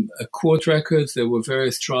the court records. There were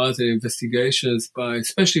various trials and investigations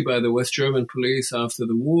especially by the West German police after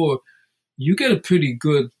the war. You get a pretty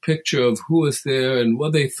good picture of who was there and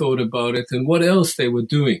what they thought about it and what else they were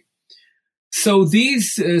doing. So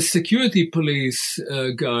these security police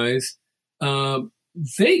guys,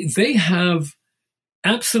 they have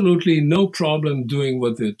absolutely no problem doing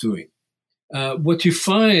what they're doing. What you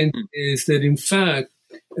find is that, in fact,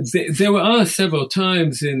 there were several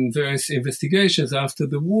times in various investigations after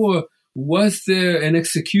the war, was there an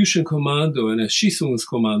execution commando and a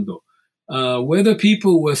Schießungskommando, where the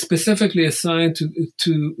people were specifically assigned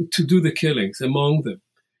to do the killings among them.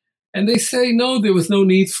 And they say, no, there was no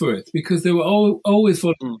need for it because there were always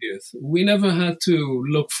volunteers. We never had to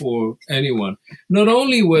look for anyone. Not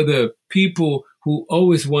only were there people who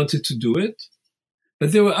always wanted to do it,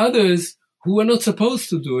 but there were others who were not supposed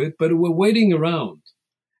to do it, but were waiting around.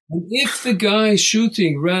 And if the guy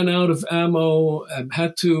shooting ran out of ammo and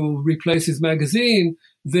had to replace his magazine,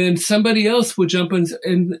 then somebody else would jump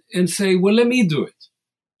and say, well, let me do it.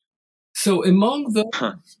 So among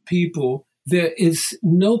those people, there is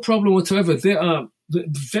no problem whatsoever. There are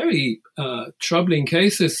very troubling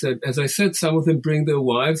cases that, as I said, some of them bring their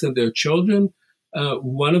wives and their children.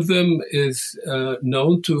 One of them is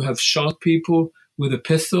known to have shot people with a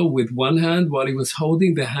pistol with one hand while he was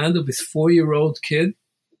holding the hand of his 4-year-old kid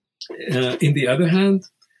in the other hand.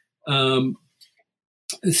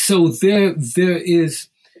 So there is,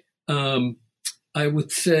 I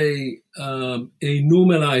would say, a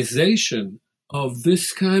normalization of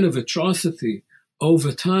this kind of atrocity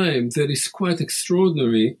over time that is quite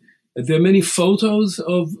extraordinary. There are many photos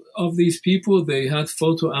of these people. They had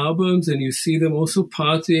photo albums, and you see them also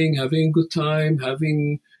partying, having a good time,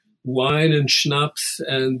 having wine and schnapps,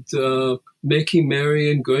 and making merry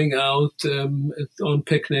and going out on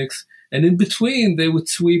picnics. And in between, they would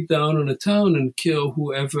sweep down on a town and kill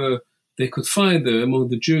whoever they could find there among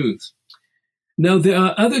the Jews. Now, there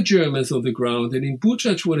are other Germans on the ground, and in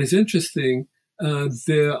Buczacz, what is interesting,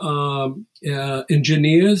 there are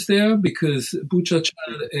engineers there because Buczacz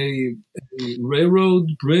had a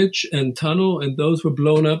railroad bridge and tunnel, and those were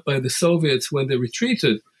blown up by the Soviets when they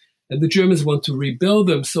retreated. And the Germans want to rebuild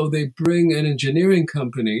them, so they bring an engineering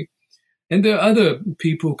company. And there are other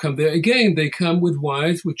people who come there. Again, they come with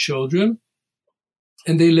wives, with children,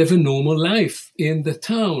 and they live a normal life in the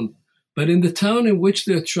town. But in the town in which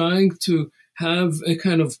they're trying to have a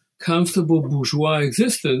kind of comfortable bourgeois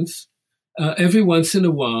existence, every once in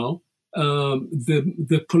a while,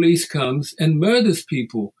 the police comes and murders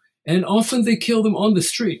people, and often they kill them on the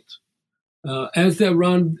street as they're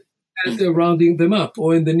rounding them up,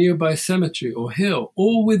 or in the nearby cemetery or hill,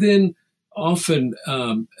 or within often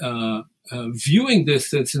viewing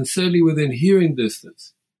distance, and certainly within hearing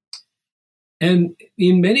distance. And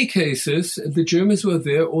in many cases, the Germans who are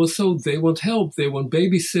there also, they want help. They want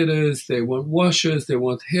babysitters, they want washers, they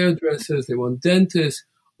want hairdressers, they want dentists.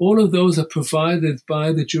 All of those are provided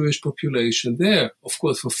by the Jewish population there, of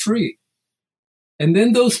course, for free. And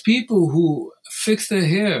then those people who fix their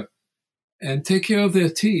hair and take care of their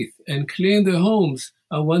teeth and clean their homes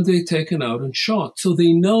are one day taken out and shot. So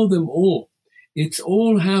they know them all. It's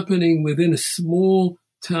all happening within a small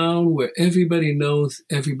town where everybody knows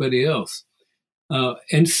everybody else.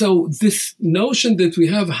 And so this notion that we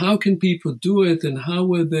have, how can people do it and how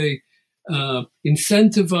were they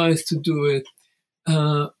incentivized to do it?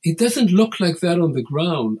 It doesn't look like that on the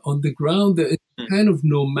ground. On the ground, there is a kind of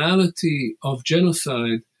normality of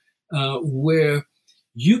genocide where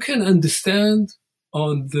you can understand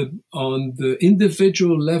on the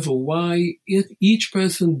individual level why each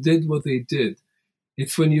person did what they did.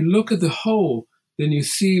 It's when you look at the whole, then you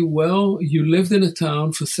see, well, you lived in a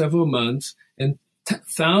town for several months and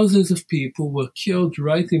thousands of people were killed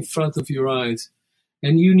right in front of your eyes,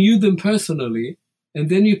 and you knew them personally. And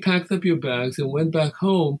then you packed up your bags and went back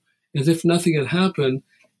home as if nothing had happened,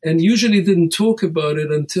 and usually didn't talk about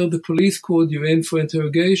it until the police called you in for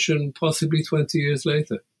interrogation, possibly 20 years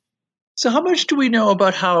later. So how much do we know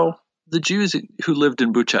about how the Jews who lived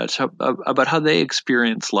in Buczacz, about how they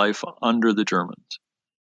experienced life under the Germans?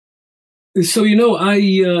 So, I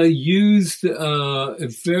used a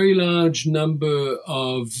very large number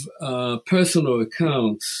of personal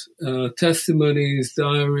accounts, testimonies,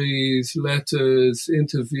 diaries, letters,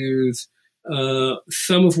 interviews,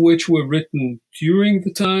 some of which were written during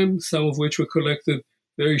the time, some of which were collected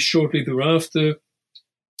very shortly thereafter,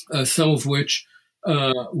 some of which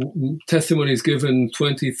testimonies given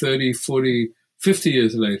 20, 30, 40, 50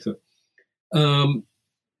 years later. And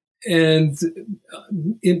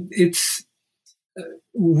it's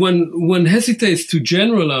one hesitates to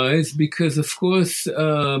generalize because, of course,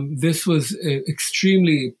 this was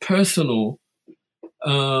extremely personal.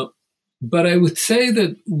 But I would say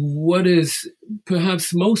that what is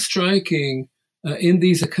perhaps most striking in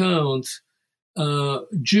these accounts,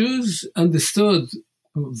 Jews understood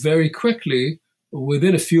very quickly,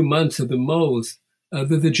 within a few months at the most,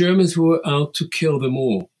 that the Germans were out to kill them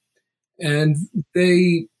all. And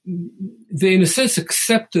they in a sense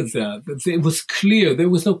accepted that. It was clear, there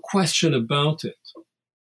was no question about it.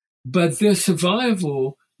 But their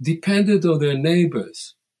survival depended on their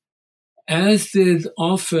neighbors, as did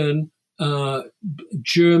often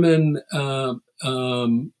Germans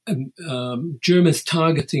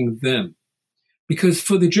targeting them. Because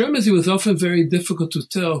for the Germans, it was often very difficult to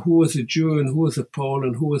tell who was a Jew and who was a Pole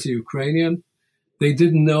and who was a Ukrainian. They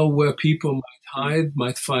didn't know where people might hide,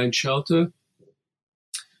 might find shelter.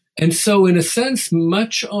 And so, in a sense,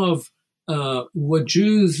 much of what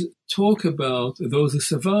Jews talk about, those who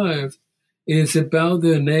survived, is about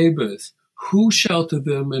their neighbors, who sheltered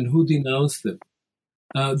them and who denounced them.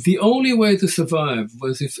 The only way to survive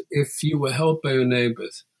was if you were helped by your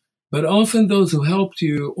neighbors. But often those who helped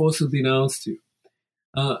you also denounced you.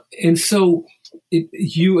 And so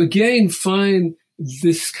you again find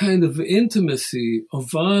this kind of intimacy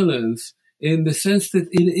of violence in the sense that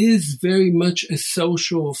it is very much a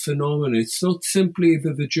social phenomenon. It's not simply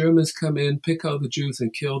that the Germans come in, pick out the Jews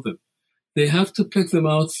and kill them. They have to pick them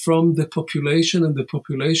out from the population, and the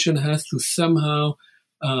population has to somehow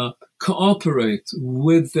cooperate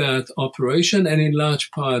with that operation, and in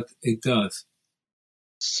large part it does.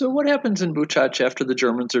 So what happens in Buczacz after the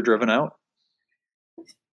Germans are driven out?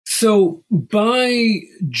 So by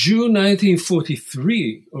June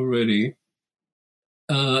 1943 already,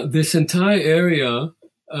 this entire area,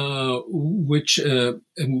 which at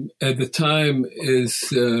the time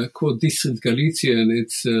is called District Galician,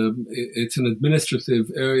 it's an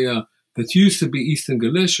administrative area that used to be Eastern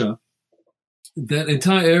Galicia. That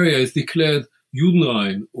entire area is declared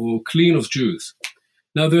Judenrein, or clean of Jews.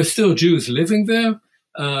 Now, there are still Jews living there,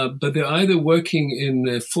 but they're either working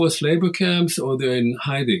in forced labor camps or they're in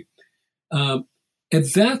hiding.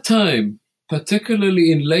 At that time,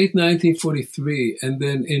 particularly in late 1943 and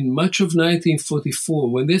then in much of 1944,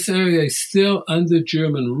 when this area is still under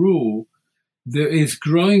German rule, there is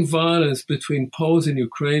growing violence between Poles and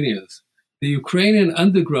Ukrainians. The Ukrainian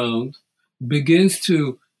underground begins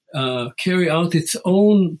to carry out its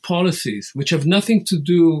own policies, which have nothing to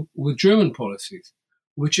do with German policies,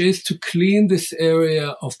 which is to clean this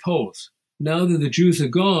area of Poles. Now that the Jews are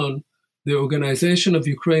gone, the Organization of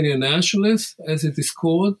Ukrainian Nationalists, as it is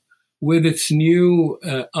called, with its new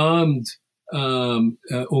armed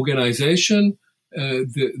organization,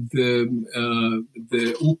 the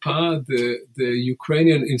UPA, the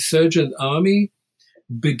Ukrainian Insurgent Army,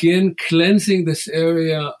 begin cleansing this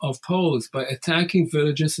area of Poles by attacking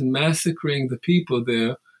villages and massacring the people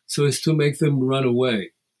there so as to make them run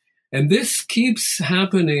away. And this keeps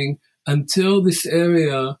happening until this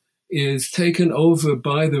area is taken over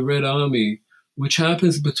by the Red Army, which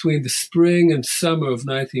happens between the spring and summer of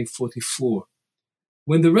 1944.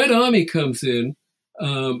 When the Red Army comes in,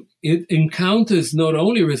 it encounters not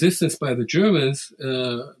only resistance by the Germans,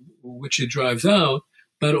 which it drives out,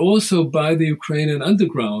 but also by the Ukrainian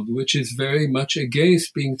underground, which is very much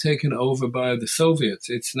against being taken over by the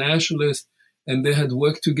Soviets. It's nationalist, and they had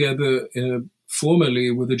worked together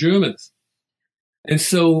formerly with the Germans. And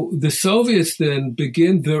so the Soviets then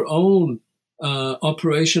begin their own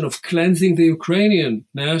operation of cleansing the Ukrainian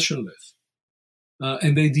nationalists.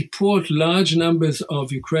 And they deport large numbers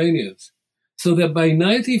of Ukrainians. So that by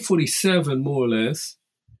 1947, more or less,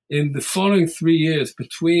 in the following 3 years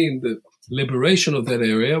between the liberation of that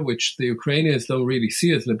area, which the Ukrainians don't really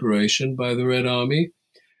see as liberation by the Red Army,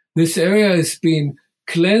 this area has been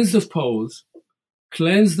cleansed of Poles,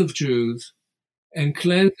 cleansed of Jews, and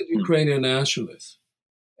cleansed of Ukrainian nationalists.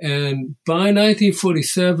 And by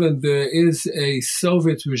 1947, there is a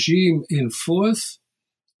Soviet regime in force.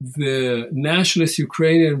 The nationalist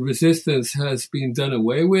Ukrainian resistance has been done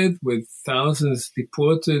away with thousands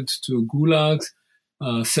deported to gulags,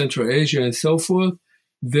 Central Asia, and so forth.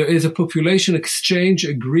 There is a population exchange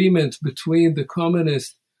agreement between the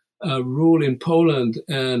communist rule in Poland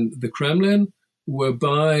and the Kremlin,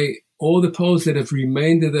 whereby all the Poles that have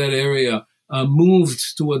remained in that area are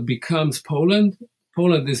moved to what becomes Poland.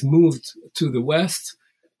 Poland is moved to the west.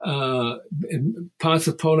 Parts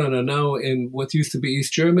of Poland are now in what used to be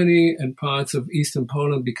East Germany, and parts of Eastern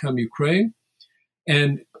Poland become Ukraine.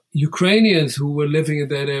 And Ukrainians who were living in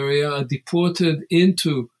that area are deported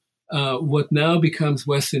into what now becomes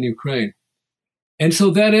Western Ukraine. And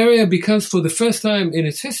so that area becomes, for the first time in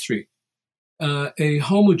its history, a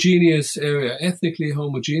homogeneous area, ethnically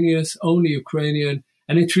homogeneous, only Ukrainian,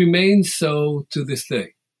 and it remains so to this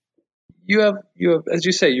day. You have, as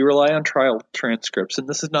you say, you rely on trial transcripts, and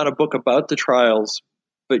this is not a book about the trials,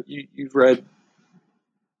 but you've read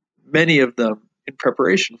many of them in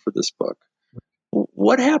preparation for this book.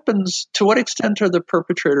 What happens? To what extent are the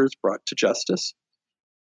perpetrators brought to justice?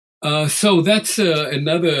 So that's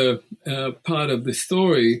another part of the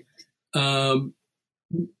story.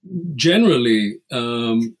 Generally,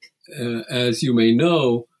 as you may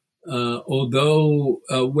know, although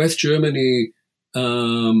West Germany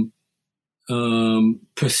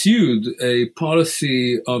pursued a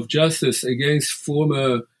policy of justice against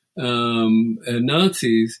former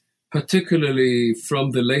Nazis, particularly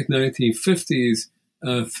from the late 1950s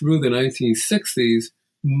through the 1960s,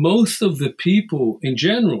 most of the people in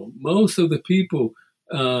general, most of the people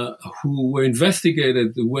who were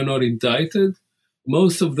investigated were not indicted.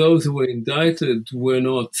 Most of those who were indicted were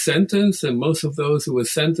not sentenced, and most of those who were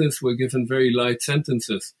sentenced were given very light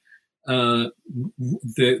sentences. The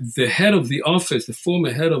head of the office, the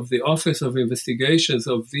former head of the Office of Investigations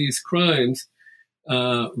of these crimes,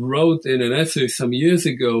 wrote in an essay some years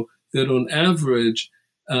ago that on average,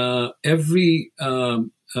 every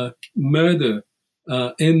murder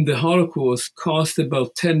in the Holocaust cost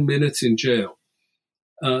about 10 minutes in jail.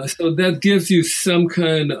 So that gives you some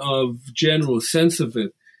kind of general sense of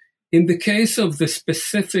it. In the case of the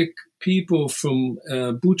specific people from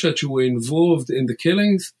Buczacz who were involved in the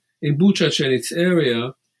killings, in Buczacz and its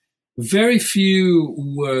area, very few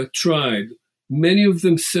were tried. Many of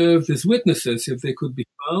them served as witnesses if they could be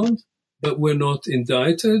found, but were not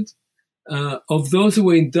indicted. Of those who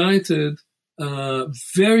were indicted,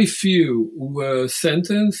 very few were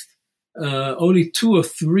sentenced. Only 2 or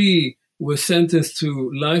 3 were sentenced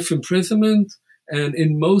to life imprisonment, and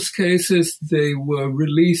in most cases, they were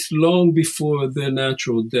released long before their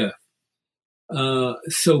natural death.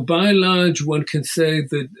 So by and large, one can say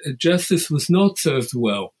that justice was not served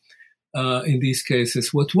well in these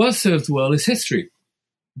cases. What was served well is history,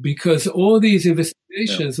 because all these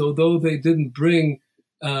investigations, although they didn't bring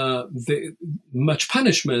much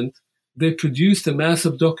punishment, they produced a mass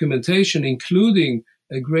of documentation, including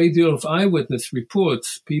a great deal of eyewitness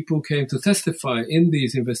reports. People came to testify in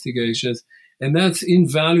these investigations, and that's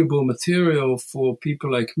invaluable material for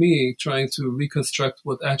people like me trying to reconstruct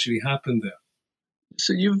what actually happened there.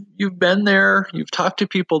 So you've been there, you've talked to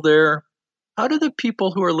people there. How do the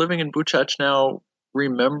people who are living in Buczacz now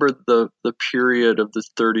remember the period of the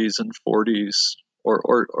 30s and 40s,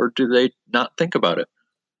 or do they not think about it?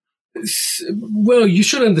 Well, you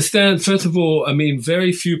should understand, first of all, I mean,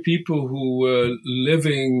 very few people who were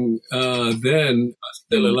living then are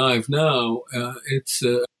still alive now. It's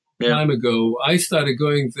a time ago. I started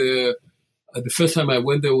going there, the first time I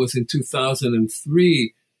went there was in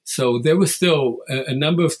 2003. So there were still a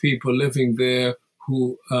number of people living there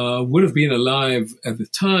who would have been alive at the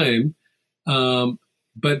time.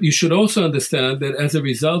 But you should also understand that as a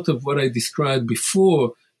result of what I described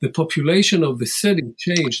before, the population of the city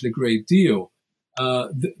changed a great deal.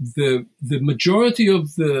 The majority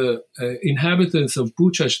of the inhabitants of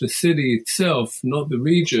Buczacz, the city itself, not the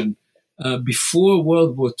region, before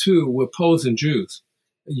World War II were Poles and Jews.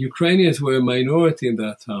 Ukrainians were a minority in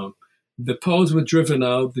that town. The Poles were driven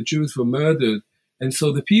out, the Jews were murdered. And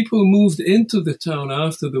so the people who moved into the town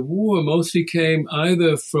after the war mostly came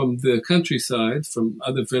either from the countryside, from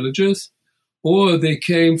other villages, or they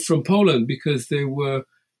came from Poland because they were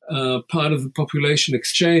part of the population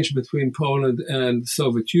exchange between Poland and the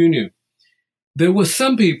Soviet Union. There were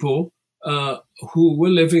some people who were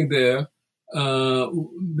living there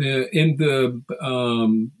in the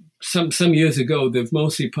some years ago. They've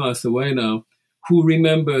mostly passed away now. Who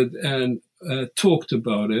remembered and talked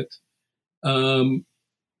about it,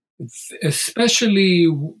 especially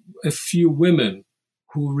a few women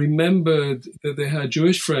who remembered that they had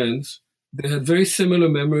Jewish friends. They had very similar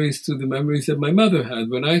memories to the memories that my mother had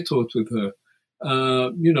when I taught with her.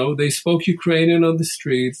 They spoke Ukrainian on the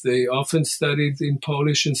streets. They often studied in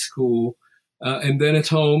Polish in school. And then at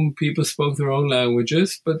home, people spoke their own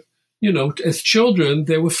languages. But, as children,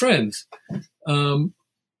 they were friends. And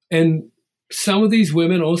some of these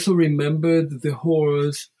women also remembered the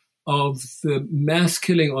horrors of the mass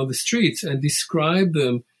killing on the streets and described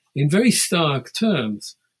them in very stark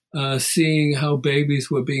terms. Seeing how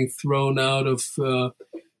babies were being thrown out of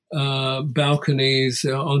balconies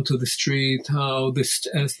onto the street, how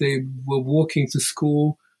as they were walking to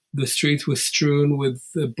school, the streets were strewn with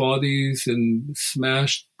bodies and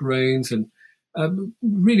smashed brains and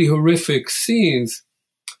really horrific scenes.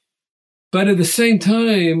 But at the same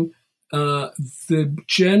time, the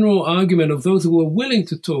general argument of those who were willing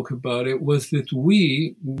to talk about it was that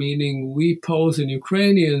we, meaning we Poles and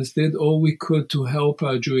Ukrainians, did all we could to help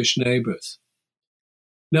our Jewish neighbors.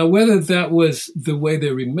 Now, whether that was the way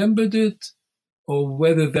they remembered it, or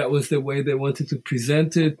whether that was the way they wanted to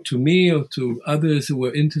present it to me or to others who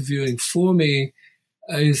were interviewing for me,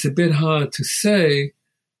 is a bit hard to say,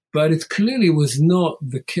 but it clearly was not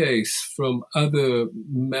the case from other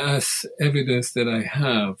mass evidence that I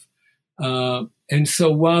have. And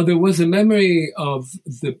so while there was a memory of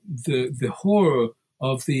the horror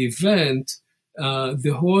of the event,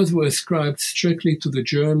 the horrors were ascribed strictly to the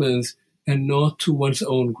Germans and not to one's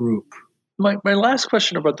own group. My last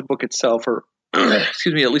question about the book itself, or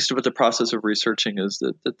excuse me, at least about the process of researching, is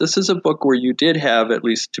that this is a book where you did have, at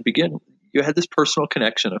least to begin, you had this personal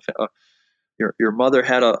connection. Your mother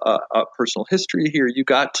had a personal history here. You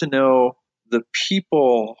got to know the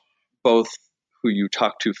people, both who you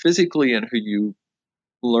talked to physically and who you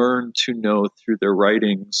learned to know through their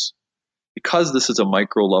writings, because this is a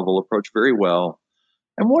micro level approach, very well.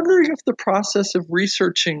 I'm wondering if the process of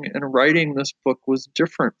researching and writing this book was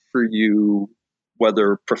different for you,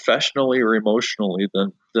 whether professionally or emotionally,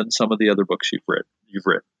 than some of the other books you've written.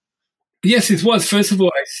 Yes, it was. First of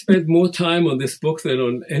all, I spent more time on this book than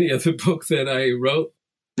on any other book that I wrote.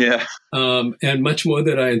 Yeah. And much more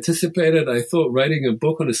than I anticipated. I thought writing a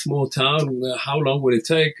book on a small town, how long would it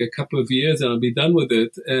take? A couple of years and I'll be done with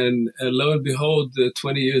it. And lo and behold,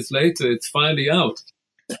 20 years later, it's finally out.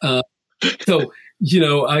 So,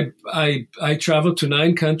 I traveled to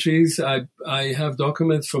 9 countries. I have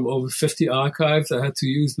documents from over 50 archives. I had to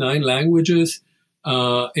use 9 languages.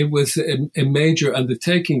 It was a major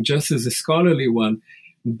undertaking, just as a scholarly one.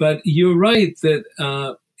 But you're right that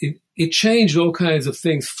it changed all kinds of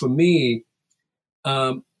things for me.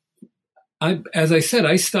 As I said,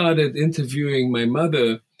 I started interviewing my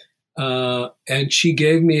mother, and she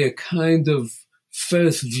gave me a kind of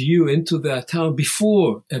first view into that town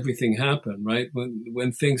before everything happened, right?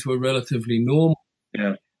 When things were relatively normal.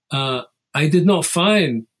 Yeah. I did not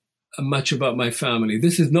find much about my family.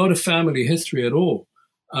 This is not a family history at all.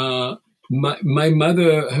 My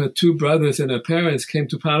mother, her 2 brothers, and her parents came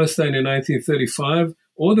to Palestine in 1935.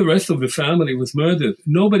 All the rest of the family was murdered.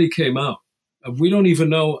 Nobody came out. We don't even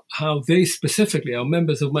know how they specifically, our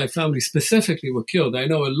members of my family specifically, were killed. I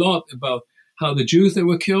know a lot about how the Jews that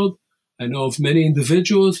were killed. I know of many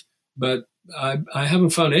individuals, but I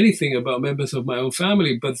haven't found anything about members of my own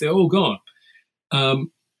family, but they're all gone.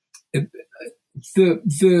 The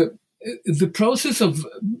process of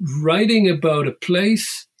writing about a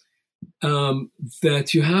place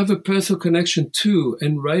that you have a personal connection to,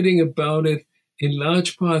 and writing about it in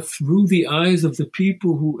large part through the eyes of the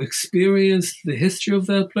people who experienced the history of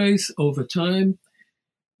that place over time,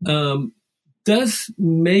 does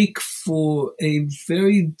make for a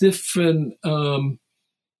very different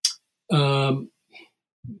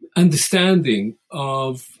understanding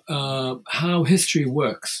of how history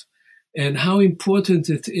works and how important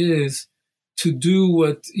it is to do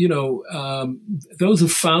what, those who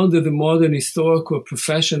founded the modern historical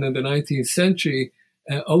profession in the 19th century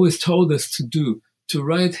always told us to do, to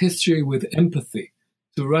write history with empathy,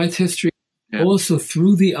 to write history also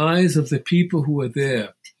through the eyes of the people who are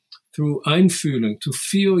there, through Einfühlung, to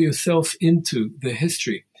feel yourself into the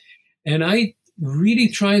history. And I really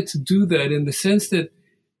tried to do that in the sense that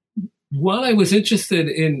while I was interested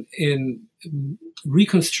in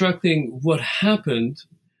reconstructing what happened,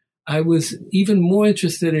 I was even more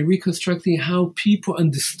interested in reconstructing how people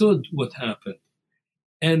understood what happened.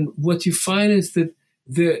 And what you find is that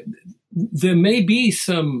there may be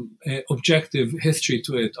some objective history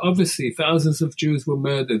to it. Obviously, thousands of Jews were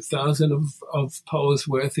murdered, thousands of Poles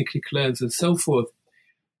were ethnically cleansed, and so forth.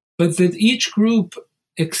 But that each group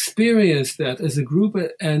experienced that as a group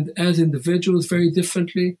and as individuals very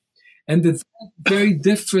differently, and that very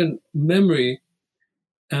different memory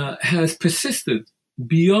has persisted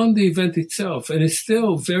beyond the event itself, and is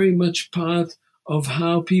still very much part of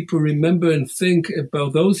how people remember and think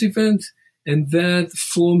about those events, and that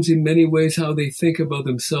forms in many ways how they think about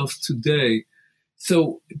themselves today.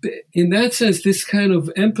 So in that sense, this kind of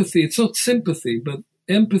empathy, it's not sympathy, but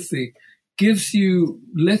empathy lets you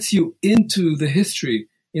into the history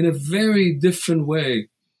in a very different way.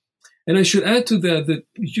 And I should add to that,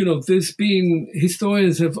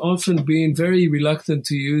 historians have often been very reluctant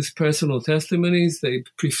to use personal testimonies. They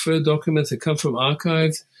prefer documents that come from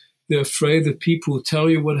archives. They're afraid that people who tell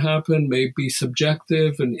you what happened may be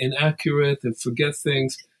subjective and inaccurate and forget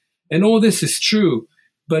things. And all this is true,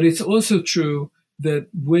 but it's also true that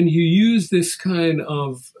when you use this kind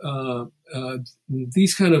of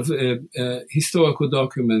historical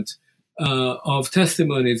documents, of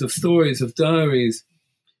testimonies, of stories, of diaries,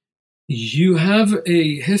 you have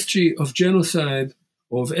a history of genocide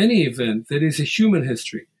or of any event that is a human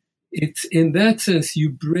history. It's in that sense you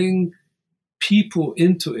bring people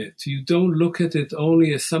into it. You don't look at it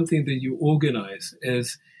only as something that you organize,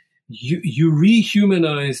 as you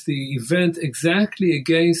rehumanize the event exactly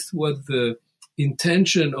against what the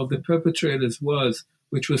intention of the perpetrators was,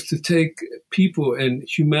 which was to take people and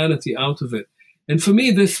humanity out of it. And for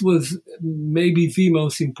me, this was maybe the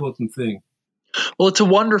most important thing. Well, it's a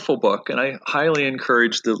wonderful book, and I highly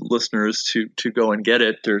encourage the listeners to go and get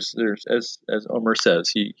it. There's as Omer says,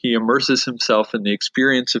 he immerses himself in the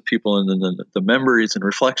experience of people and then the memories and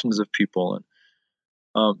reflections of people,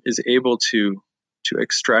 and is able to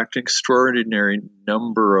extract an extraordinary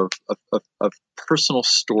number of personal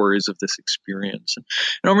stories of this experience.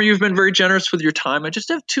 And Omer, you've been very generous with your time. I just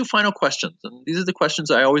have two final questions, and these are the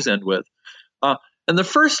questions I always end with. And the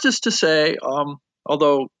first is to say,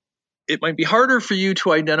 although it might be harder for you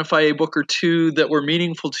to identify a book or two that were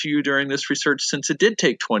meaningful to you during this research, since it did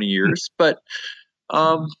take 20 years, but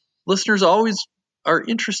listeners always are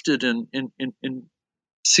interested in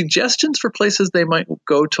suggestions for places they might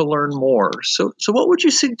go to learn more. So what would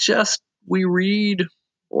you suggest we read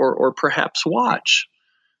or perhaps watch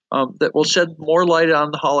that will shed more light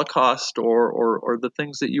on the Holocaust or the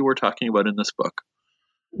things that you were talking about in this book?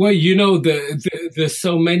 Well, there's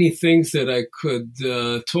so many things that I could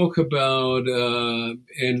talk about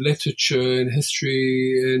in literature, in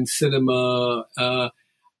history, in cinema.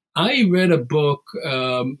 I read a book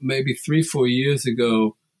maybe 3-4 years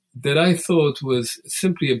ago that I thought was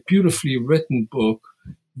simply a beautifully written book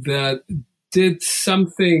that did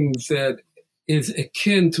something that is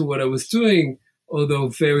akin to what I was doing, although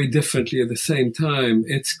very differently at the same time.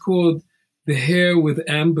 It's called The Hare with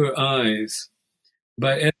Amber Eyes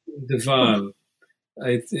by Edwin Deval.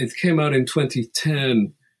 It came out in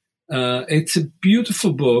 2010. It's a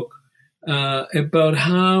beautiful book about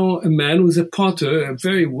how a man who's a potter, a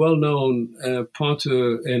very well-known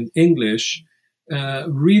potter in English,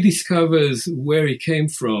 rediscovers where he came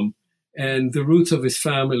from and the roots of his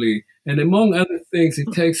family. And among other things,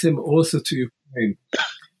 it takes him also to Ukraine.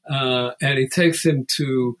 And it takes him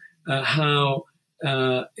to how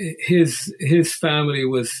his family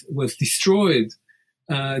was destroyed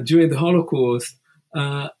during the Holocaust,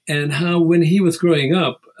 and how when he was growing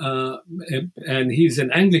up, and he's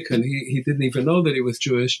an Anglican, he didn't even know that he was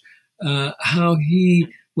Jewish, how he,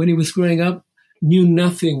 when he was growing up, knew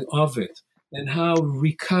nothing of it, and how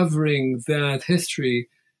recovering that history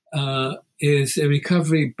is a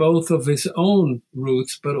recovery both of his own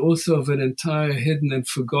roots, but also of an entire hidden and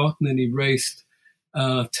forgotten and erased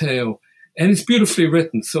tale. And it's beautifully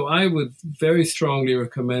written, so I would very strongly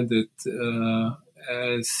recommend it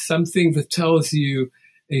as something that tells you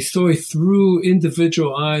a story through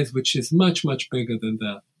individual eyes, which is much, much bigger than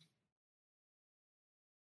that.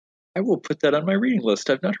 I will put that on my reading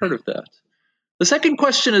list. I've not heard of that. The second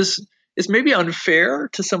question is maybe unfair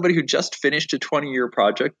to somebody who just finished a 20-year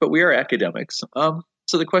project, but we are academics.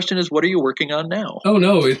 So the question is, what are you working on now? Oh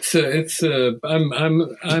no,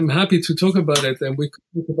 I'm happy to talk about it, and we could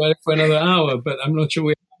talk about it for another hour, but I'm not sure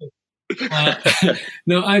we have it.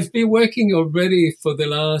 No, I've been working already for the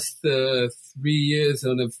last 3 years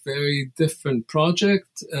on a very different project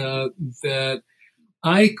that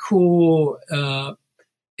I call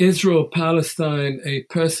Israel-Palestine, a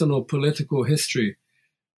personal political history.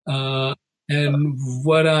 And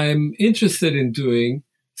what I'm interested in doing,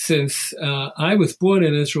 since I was born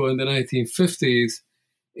in Israel in the 1950s,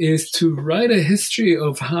 is to write a history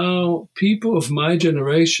of how people of my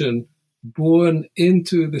generation born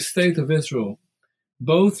into the state of Israel,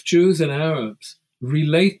 both Jews and Arabs,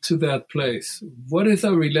 relate to that place. What is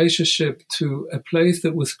our relationship to a place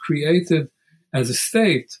that was created as a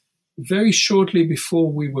state very shortly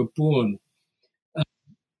before we were born?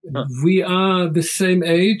 We are the same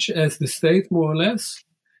age as the state, more or less.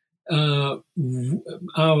 Our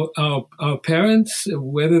parents,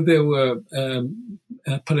 whether they were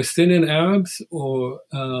Palestinian Arabs or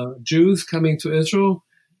Jews coming to Israel,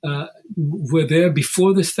 were there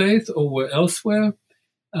before the state or were elsewhere.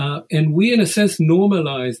 And we, in a sense,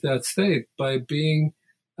 normalized that state by being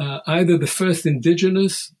either the first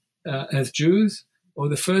indigenous as Jews or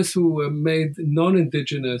the first who were made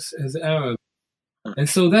non-indigenous as Arabs. And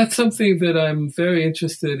so that's something that I'm very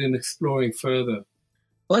interested in exploring further.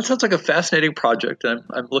 Well, that sounds like a fascinating project.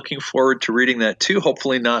 I'm looking forward to reading that too.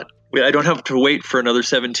 Hopefully not I don't have to wait for another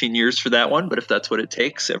 17 years for that one, but if that's what it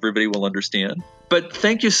takes, everybody will understand. But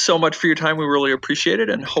thank you so much for your time. We really appreciate it,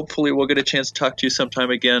 and hopefully we'll get a chance to talk to you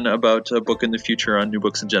sometime again about a book in the future on New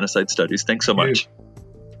Books in Genocide Studies. Thanks so much.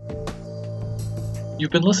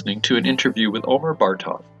 You've been listening to an interview with Omer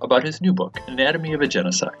Bartov about his new book, Anatomy of a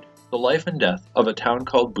Genocide, The Life and Death of a Town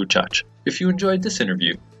Called Buczacz. If you enjoyed this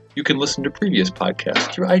interview, you can listen to previous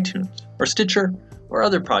podcasts through iTunes or Stitcher or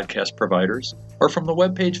other podcast providers, or from the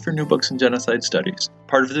webpage for New Books in Genocide Studies,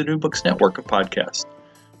 part of the New Books network of podcasts.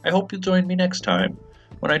 I hope you'll join me next time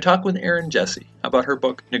when I talk with Erin Jesse about her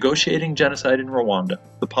book, Negotiating Genocide in Rwanda,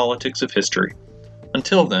 The Politics of History.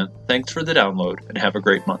 Until then, thanks for the download and have a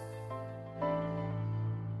great month.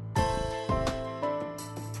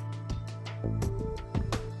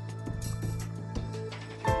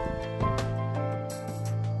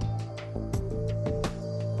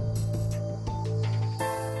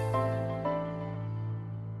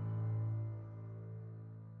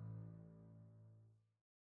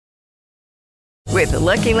 With the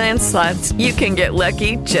Lucky Land Slots, you can get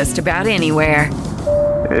lucky just about anywhere.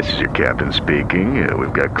 This is your captain speaking.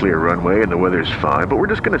 We've got clear runway and the weather's fine, but we're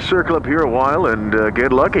just going to circle up here a while and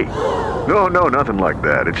get lucky. No, nothing like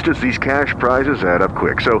that. It's just these cash prizes add up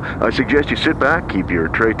quick. So I suggest you sit back, keep your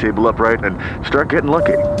tray table upright, and start getting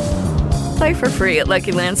lucky. Play for free at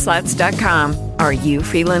LuckyLandSlots.com. Are you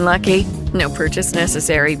feeling lucky? No purchase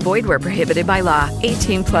necessary. Void where prohibited by law.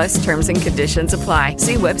 18+ terms and conditions apply.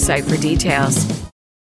 See website for details.